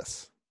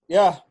practice.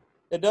 Yeah,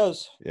 it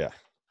does. Yeah.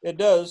 It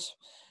does.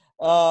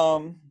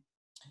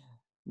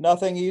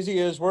 Nothing easy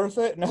is worth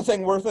it.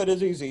 Nothing worth it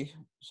is easy.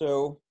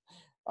 So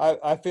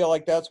I feel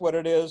like that's what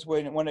it is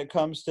when it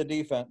comes to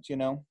defense,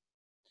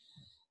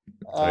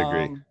 I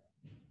agree.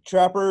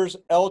 Trappers,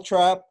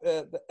 L-trap.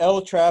 The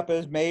L-trap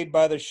is made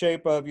by the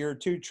shape of your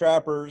 2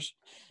 trappers.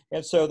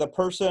 And so the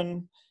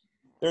person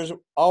there's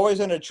always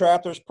in a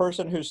trap, there's a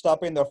person who's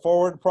stopping the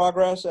forward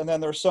progress, and then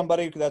there's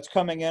somebody that's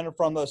coming in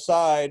from the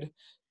side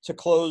to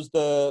close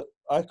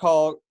I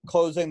call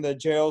closing the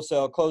jail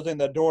cell, closing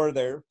the door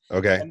there.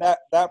 Okay. And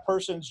that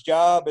person's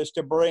job is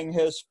to bring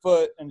his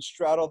foot and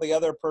straddle the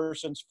other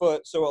person's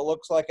foot so it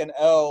looks like an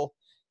L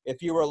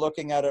if you were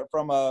looking at it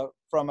from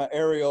an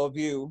aerial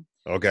view.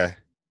 Okay.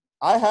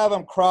 I have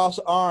them cross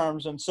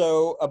arms, and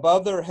so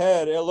above their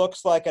head it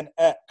looks like an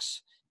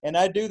X. And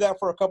I do that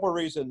for a couple of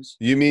reasons.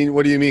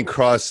 What do you mean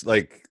cross?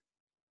 Like,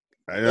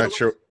 I'm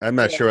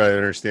not sure I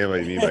understand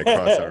what you mean by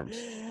cross arms.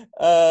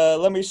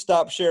 Let me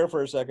stop share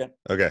for a second.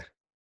 Okay.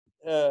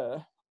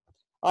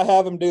 I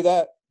have him do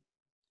that.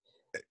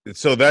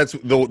 So that's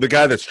the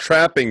guy that's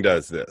trapping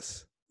does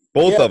this.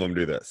 Both of them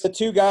do this. The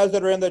two guys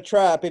that are in the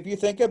trap. If you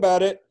think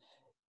about it,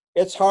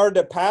 it's hard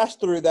to pass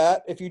through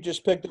that if you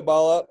just pick the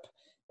ball up.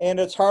 And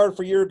it's hard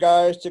for your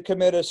guys to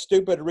commit a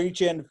stupid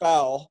reach-in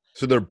foul.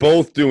 So they're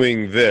both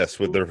doing this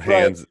with their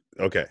hands.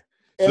 Right. Okay.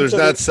 So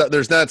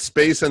there's not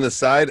space on the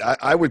side.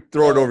 I would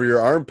throw it over your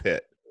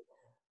armpit.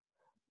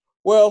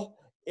 Well,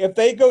 if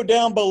they go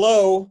down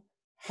below,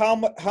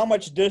 how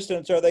much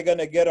distance are they going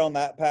to get on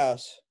that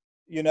pass?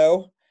 You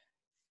know?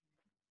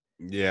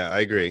 Yeah,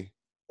 I agree.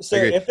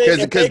 So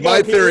because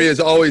my theory is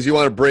always you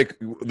want to break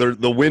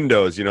the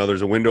windows. You know,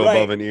 there's a window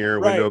above an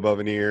ear, window above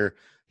an ear,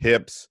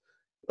 hips.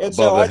 And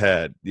above the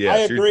head. Yeah, I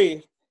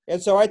agree. And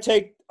so I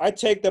take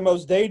the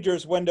most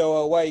dangerous window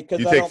away because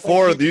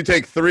you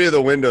take three of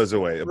the windows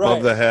away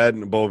above the head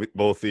and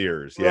both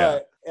ears. Yeah.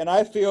 Right. And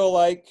I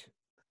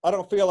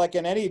don't feel like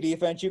in any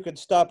defense you could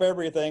stop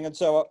everything. And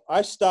so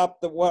I stop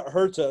what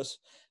hurts us.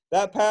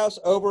 That pass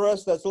over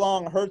us that's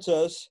long hurts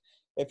us.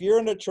 If you're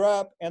in a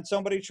trap and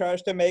somebody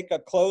tries to make a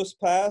close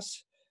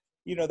pass,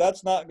 you know,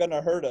 that's not going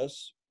to hurt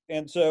us.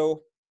 And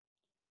so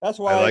that's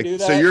why I do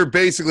that. So you're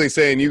basically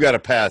saying you got to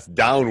pass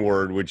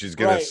downward, which is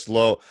going to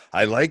slow.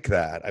 I like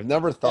that. I've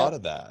never thought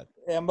of that.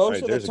 And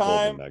most of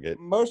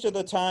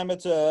the time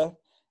it's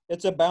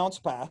a bounce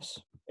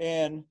pass,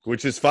 and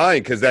which is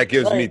fine because that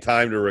gives me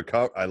time to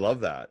recover. I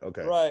love that.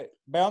 Okay. Right.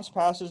 Bounce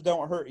passes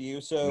don't hurt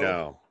you. So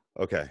no.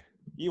 Okay.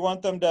 You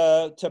want them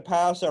to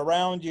pass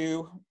around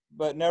you,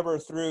 but never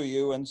through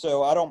you. And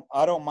so I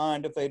don't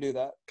mind if they do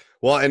that.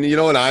 Well, and you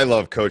know what I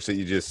love, Coach, that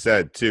you just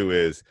said too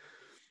is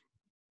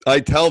I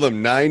tell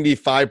them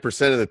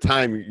 95% of the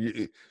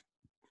time,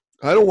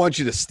 I don't want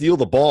you to steal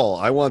the ball.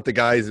 I want the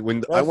guys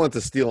I want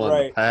to steal on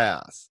the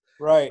pass.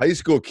 Right. High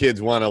school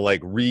kids want to like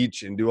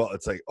reach and do all.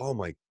 It's like, oh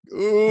my,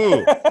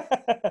 ooh.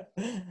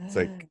 It's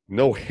like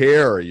no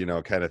hair, you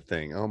know, kind of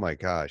thing. Oh my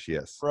gosh,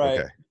 yes. Right.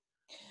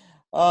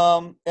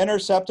 Okay.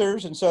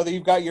 Interceptors, and so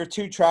you've got your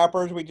two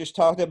trappers. We just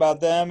talked about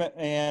them,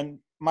 and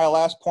my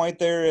last point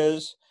there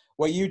is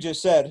what you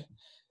just said.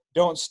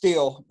 Don't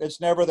steal.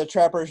 It's never the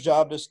trapper's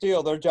job to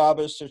steal. Their job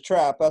is to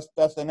trap.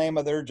 That's the name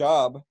of their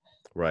job.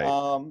 Right.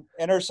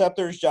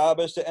 Interceptor's job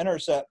is to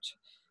intercept.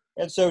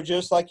 And so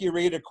just like you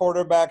read a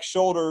quarterback's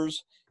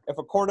shoulders, if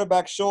a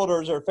quarterback's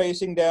shoulders are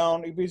facing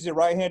down, if he's a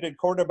right-handed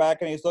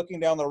quarterback and he's looking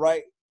down the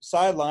right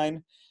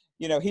sideline,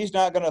 you know, he's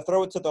not going to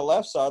throw it to the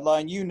left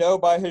sideline. You know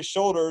by his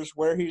shoulders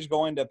where he's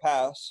going to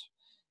pass.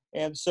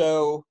 And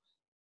so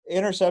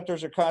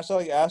interceptors are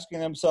constantly asking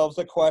themselves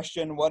the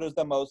question, what is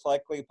the most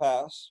likely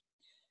pass?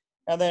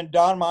 And then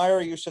Don Meyer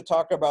used to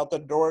talk about the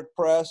Doric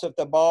press. If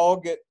the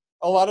ball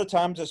a lot of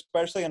times,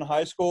 especially in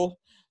high school,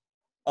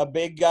 a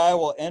big guy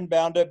will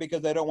inbound it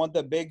because they don't want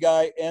the big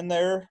guy in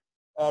there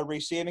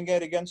receiving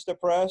it against the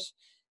press.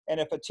 And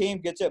if a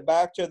team gets it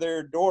back to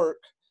their Doric,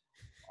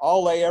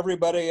 I'll lay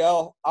everybody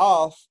else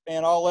off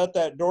and I'll let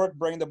that Doric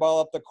bring the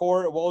ball up the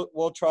court.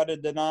 We'll try to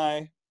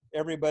deny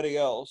everybody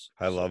else.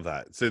 I love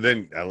that. So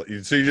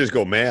you just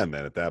go man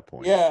then at that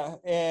point. Yeah,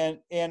 and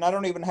I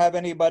don't even have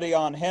anybody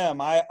on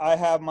him. I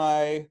have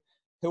my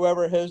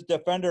whoever his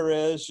defender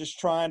is just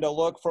trying to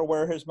look for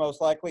where his most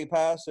likely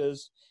pass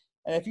is.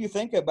 And if you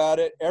think about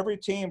it, every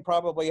team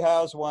probably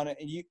has one.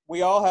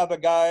 We all have a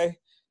guy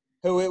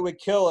who it would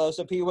kill us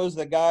if he was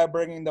the guy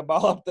bringing the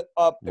ball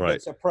up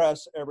against the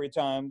press every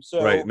time.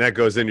 So right, and that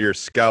goes into your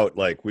scout.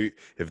 Like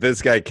if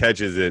this guy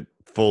catches it,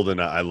 full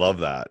deny. I love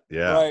that.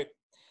 Yeah. Right.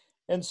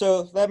 And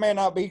so that may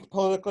not be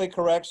politically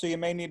correct, so you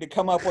may need to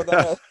come up with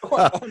another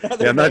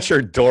yeah, I'm not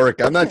sure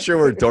Doric. I'm not sure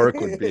where Doric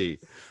would be.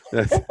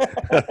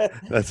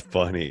 That's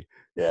funny.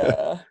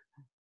 Yeah.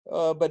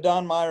 But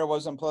Don Meyer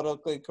wasn't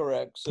politically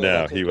correct. So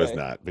no, he was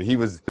not. But he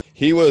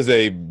was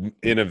a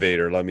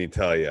innovator, let me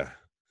tell you.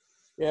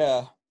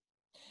 Yeah.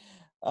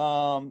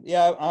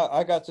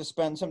 I got to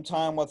spend some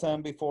time with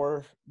him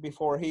before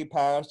he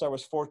passed. I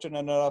was fortunate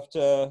enough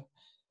to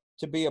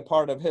be a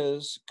part of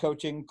his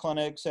coaching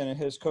clinics and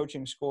his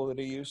coaching school that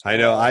he used to I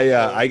know.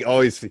 He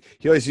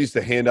always used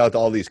to hand out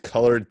all these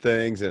colored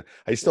things, and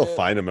I still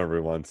find them every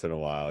once in a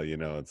while. You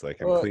know, it's like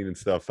I'm cleaning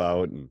stuff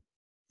out, and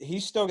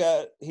he's got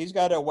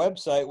a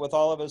website with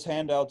all of his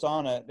handouts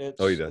on it. He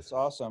does. It's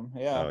awesome.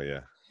 Yeah. Oh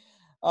yeah.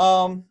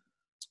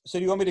 So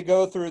do you want me to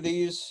go through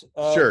these?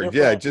 Sure.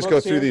 Yeah. Just go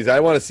through these. I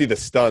want to see the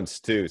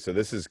stunts too. So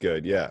this is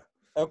good. Yeah.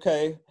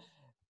 Okay.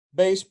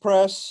 Base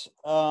press.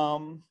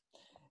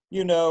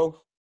 you know,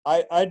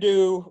 I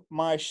do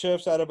my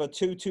shifts out of a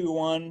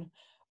 2-2-1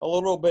 a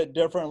little bit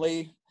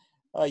differently.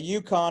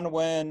 UConn,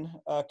 when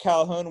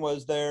Calhoun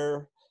was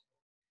there,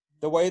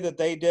 the way that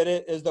they did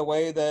it is the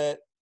way that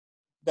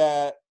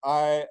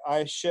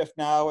I shift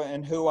now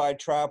and who I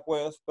trap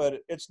with, but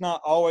it's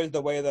not always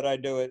the way that I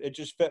do it. It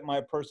just fit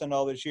my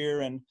personnel this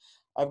year, and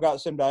I've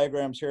got some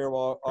diagrams here.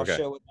 Well, I'll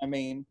show what I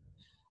mean.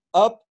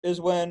 Up is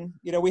when,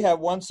 you know, we have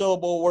one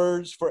syllable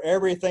words for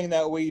everything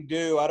that we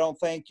do. I don't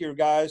think your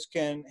guys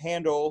can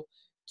handle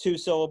 2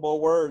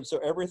 syllable words. So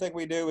everything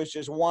we do is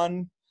just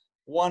one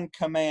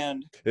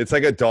command. It's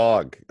like a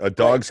dog.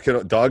 Dogs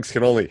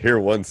can only hear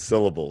 1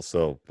 syllable.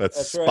 So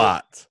that's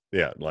spot. Right.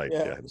 Yeah. Like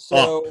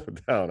So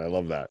up, down. I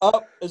love that.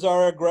 Up is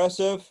our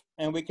aggressive,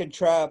 and we can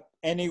trap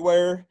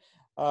anywhere.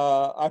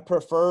 I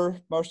prefer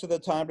most of the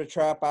time to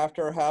trap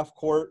after half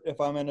court if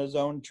I'm in a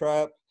zone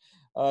trap.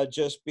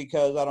 Just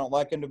because I don't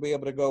like him to be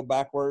able to go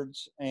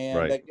backwards,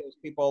 and that gives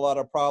people a lot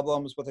of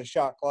problems with a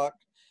shot clock.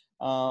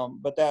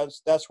 But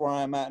that's where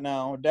I'm at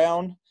now.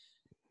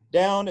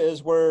 Down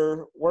is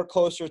where we're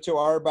closer to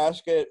our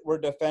basket. We're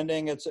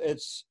defending.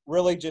 It's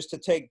really just to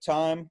take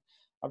time.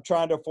 I'm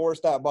trying to force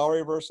that ball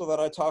reversal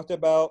that I talked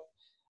about.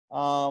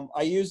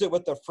 I use it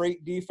with the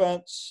freak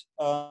defense.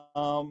 I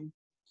don't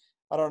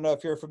know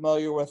if you're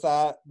familiar with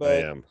that,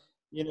 but I am.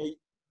 You know,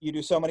 you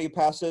do so many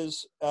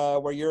passes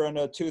where you're in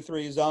a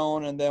 2-3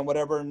 zone, and then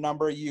whatever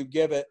number you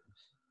give it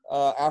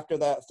after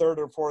that third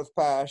or fourth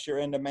pass, you're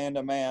into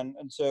man-to-man.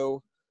 And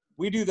so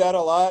we do that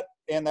a lot,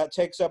 and that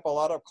takes up a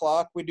lot of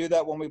clock. We do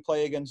that when we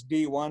play against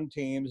D1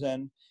 teams,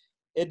 and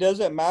it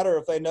doesn't matter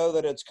if they know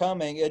that it's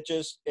coming.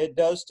 It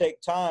does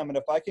take time. And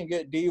if I can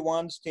get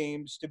D1's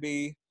teams to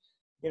be,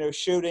 you know,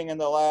 shooting in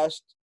the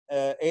last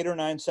 8 or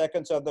 9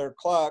 seconds of their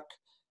clock,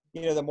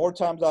 you know, the more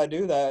times I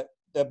do that,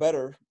 the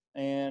better.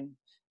 And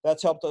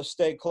that's helped us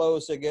stay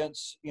close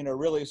against, you know,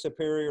 really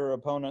superior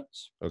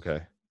opponents.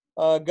 Okay.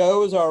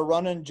 Go is our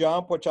run and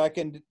jump, which I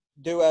can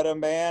do out of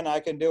man. I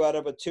can do out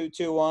of a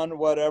 2-2-1,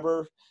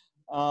 whatever.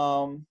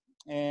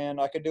 And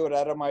I can do it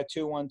out of my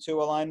 2-1-2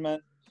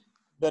 alignment.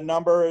 The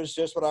number is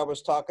just what I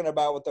was talking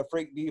about with the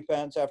freak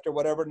defense. After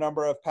whatever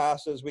number of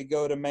passes, we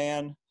go to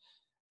man.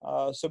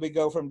 So we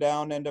go from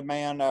down into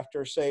man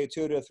after, say,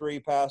 2 to 3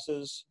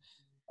 passes.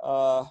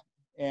 So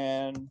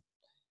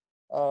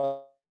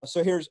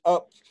here's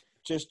up.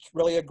 Just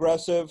really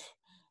aggressive.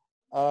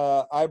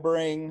 I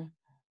bring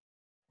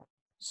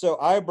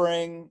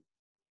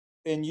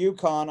in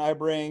UConn, I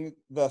bring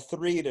the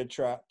 3 to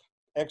trap,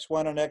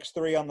 X1 and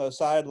X3 on the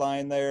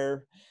sideline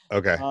there.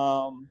 Okay.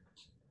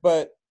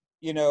 But,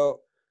 you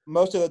know,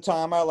 most of the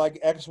time I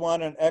like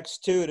X1 and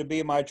X2 to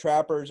be my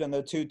trappers in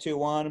the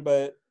 2-2-1,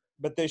 but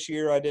this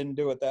year I didn't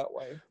do it that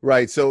way.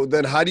 Right. So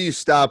then how do you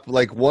stop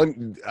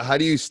one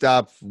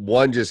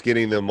just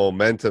getting the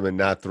momentum and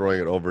not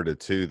throwing it over to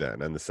 2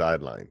 then on the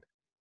sideline?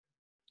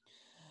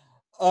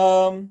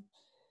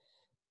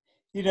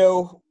 You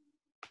know,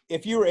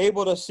 if you were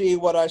able to see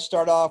what I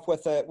start off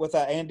with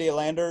that Andy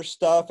Lander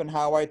stuff and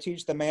how I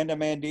teach the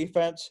man-to-man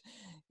defense,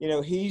 you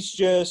know, he's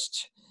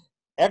just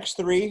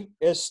X3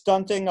 is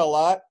stunting a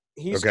lot.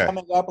 He's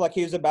coming up like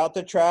he's about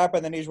to trap,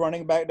 and then he's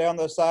running back down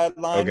the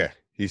sideline. Okay.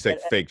 He's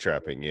like fake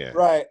trapping. Yeah.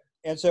 Right.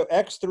 And so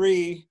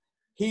X3,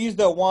 he's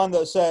the one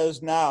that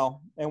says now.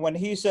 And when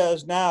he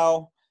says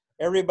now,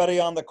 everybody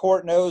on the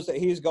court knows that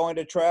he's going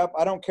to trap.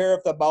 I don't care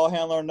if the ball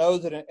handler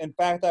knows it. In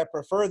fact, I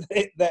prefer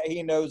that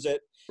he knows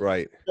it.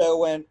 Right. So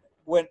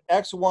when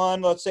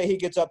X1, let's say he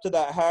gets up to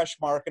that hash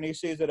mark and he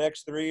sees that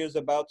X3 is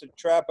about to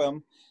trap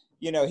him,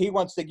 you know, he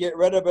wants to get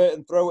rid of it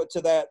and throw it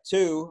to that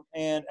 2,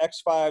 and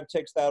X5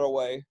 takes that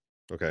away.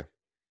 Okay.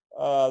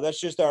 That's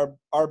just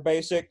our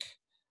basic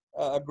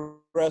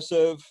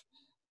aggressive.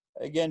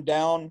 Again,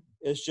 down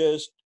is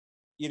just,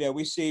 you know,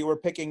 we're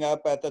picking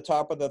up at the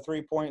top of the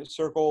 3-point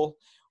circle.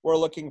 We're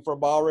looking for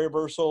ball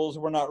reversals.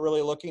 We're not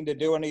really looking to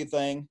do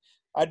anything.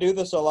 I do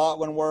this a lot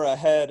when we're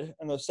ahead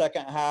in the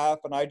second half,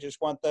 and I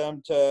just want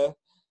them to,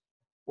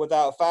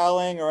 without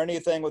fouling or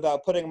anything,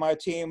 without putting my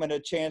team in a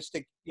chance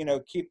to, you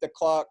know, keep the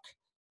clock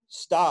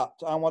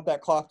stopped. I want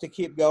that clock to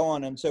keep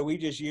going, and so we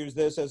just use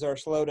this as our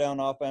slowdown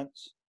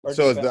offense.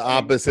 So the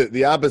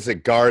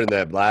opposite guard in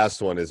that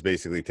last one is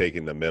basically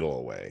taking the middle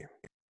away.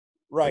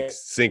 Right. Like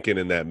sinking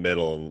in that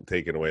middle and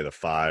taking away the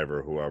 5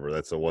 or whoever.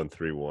 That's a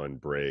 1-3-1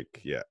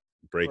 break. Yeah.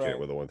 Breaking it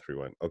with a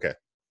 1-3-1. Okay.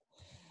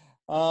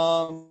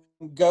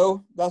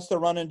 Go. That's the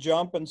run and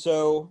jump. And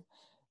so,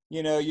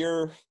 you know,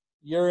 you're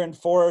in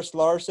Forrest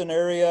Larson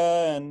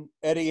area and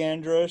Eddie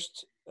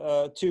Andrist,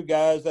 2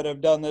 guys that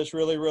have done this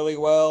really, really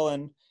well.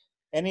 And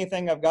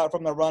anything I've got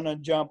from the run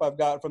and jump, I've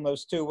got from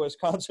those 2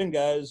 Wisconsin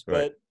guys. Right.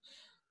 But,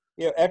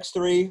 you know,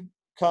 X3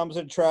 comes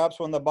and traps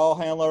when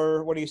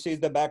he sees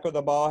the back of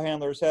the ball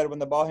handler's head, when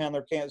the ball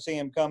handler can't see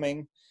him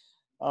coming.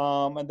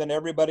 And then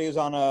everybody's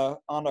on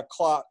a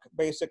clock,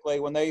 basically.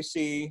 When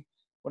X3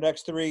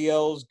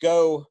 yells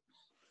go,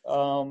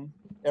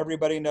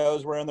 everybody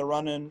knows we're in the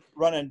run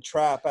and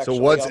trap. Actually,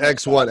 so what's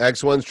X1?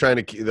 X1's trying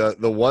to keep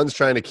the one's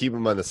trying to keep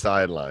him on the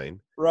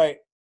sideline. Right.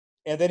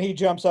 and then he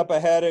jumps up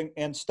ahead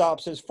and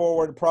stops his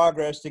forward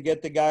progress to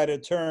get the guy to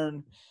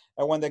turn.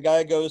 And when the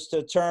guy goes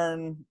to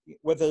turn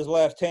with his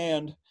left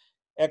hand,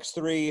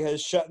 X3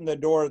 has shut the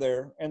door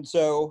there. And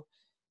so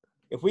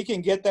if we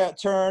can get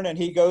that turn and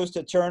he goes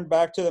to turn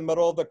back to the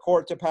middle of the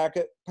court to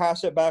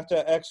pass it back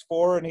to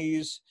X4, and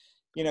he's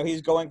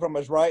going from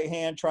his right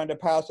hand trying to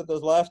pass with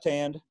his left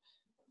hand,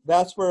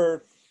 that's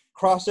where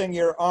crossing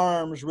your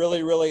arms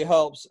really, really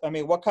helps. I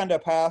mean, what kind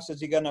of pass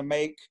is he going to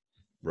make?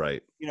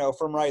 Right.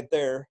 From right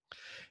there.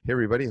 Hey,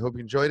 everybody. Hope you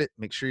enjoyed it.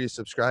 Make sure you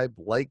subscribe,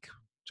 like,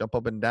 jump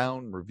up and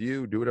down,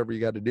 review, do whatever you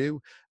got to do.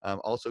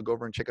 Also, go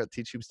over and check out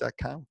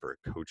teachhoops.com for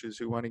coaches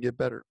who want to get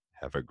better.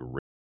 Have a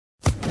great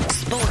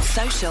Sports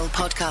Social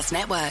Podcast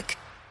Network.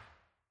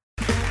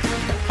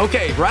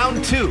 Okay,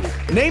 round 2.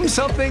 Name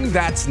something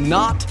that's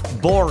not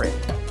boring.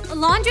 A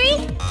laundry?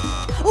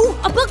 Ooh,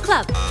 a book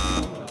club.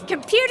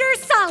 Computer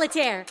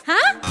solitaire,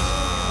 huh?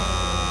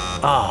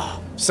 Ah,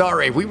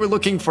 sorry, we were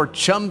looking for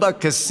Chumba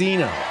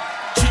Casino.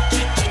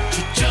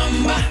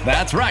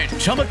 That's right,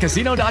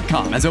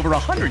 ChumbaCasino.com has over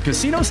 100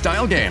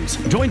 casino-style games.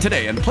 Join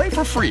today and play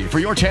for free for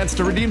your chance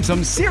to redeem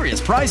some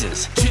serious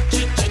prizes.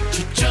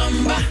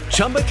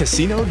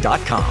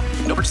 ChumbaCasino.com.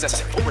 No purchase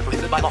necessary. Void where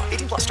prohibited by law.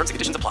 18+ terms and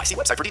conditions apply. See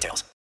website for details.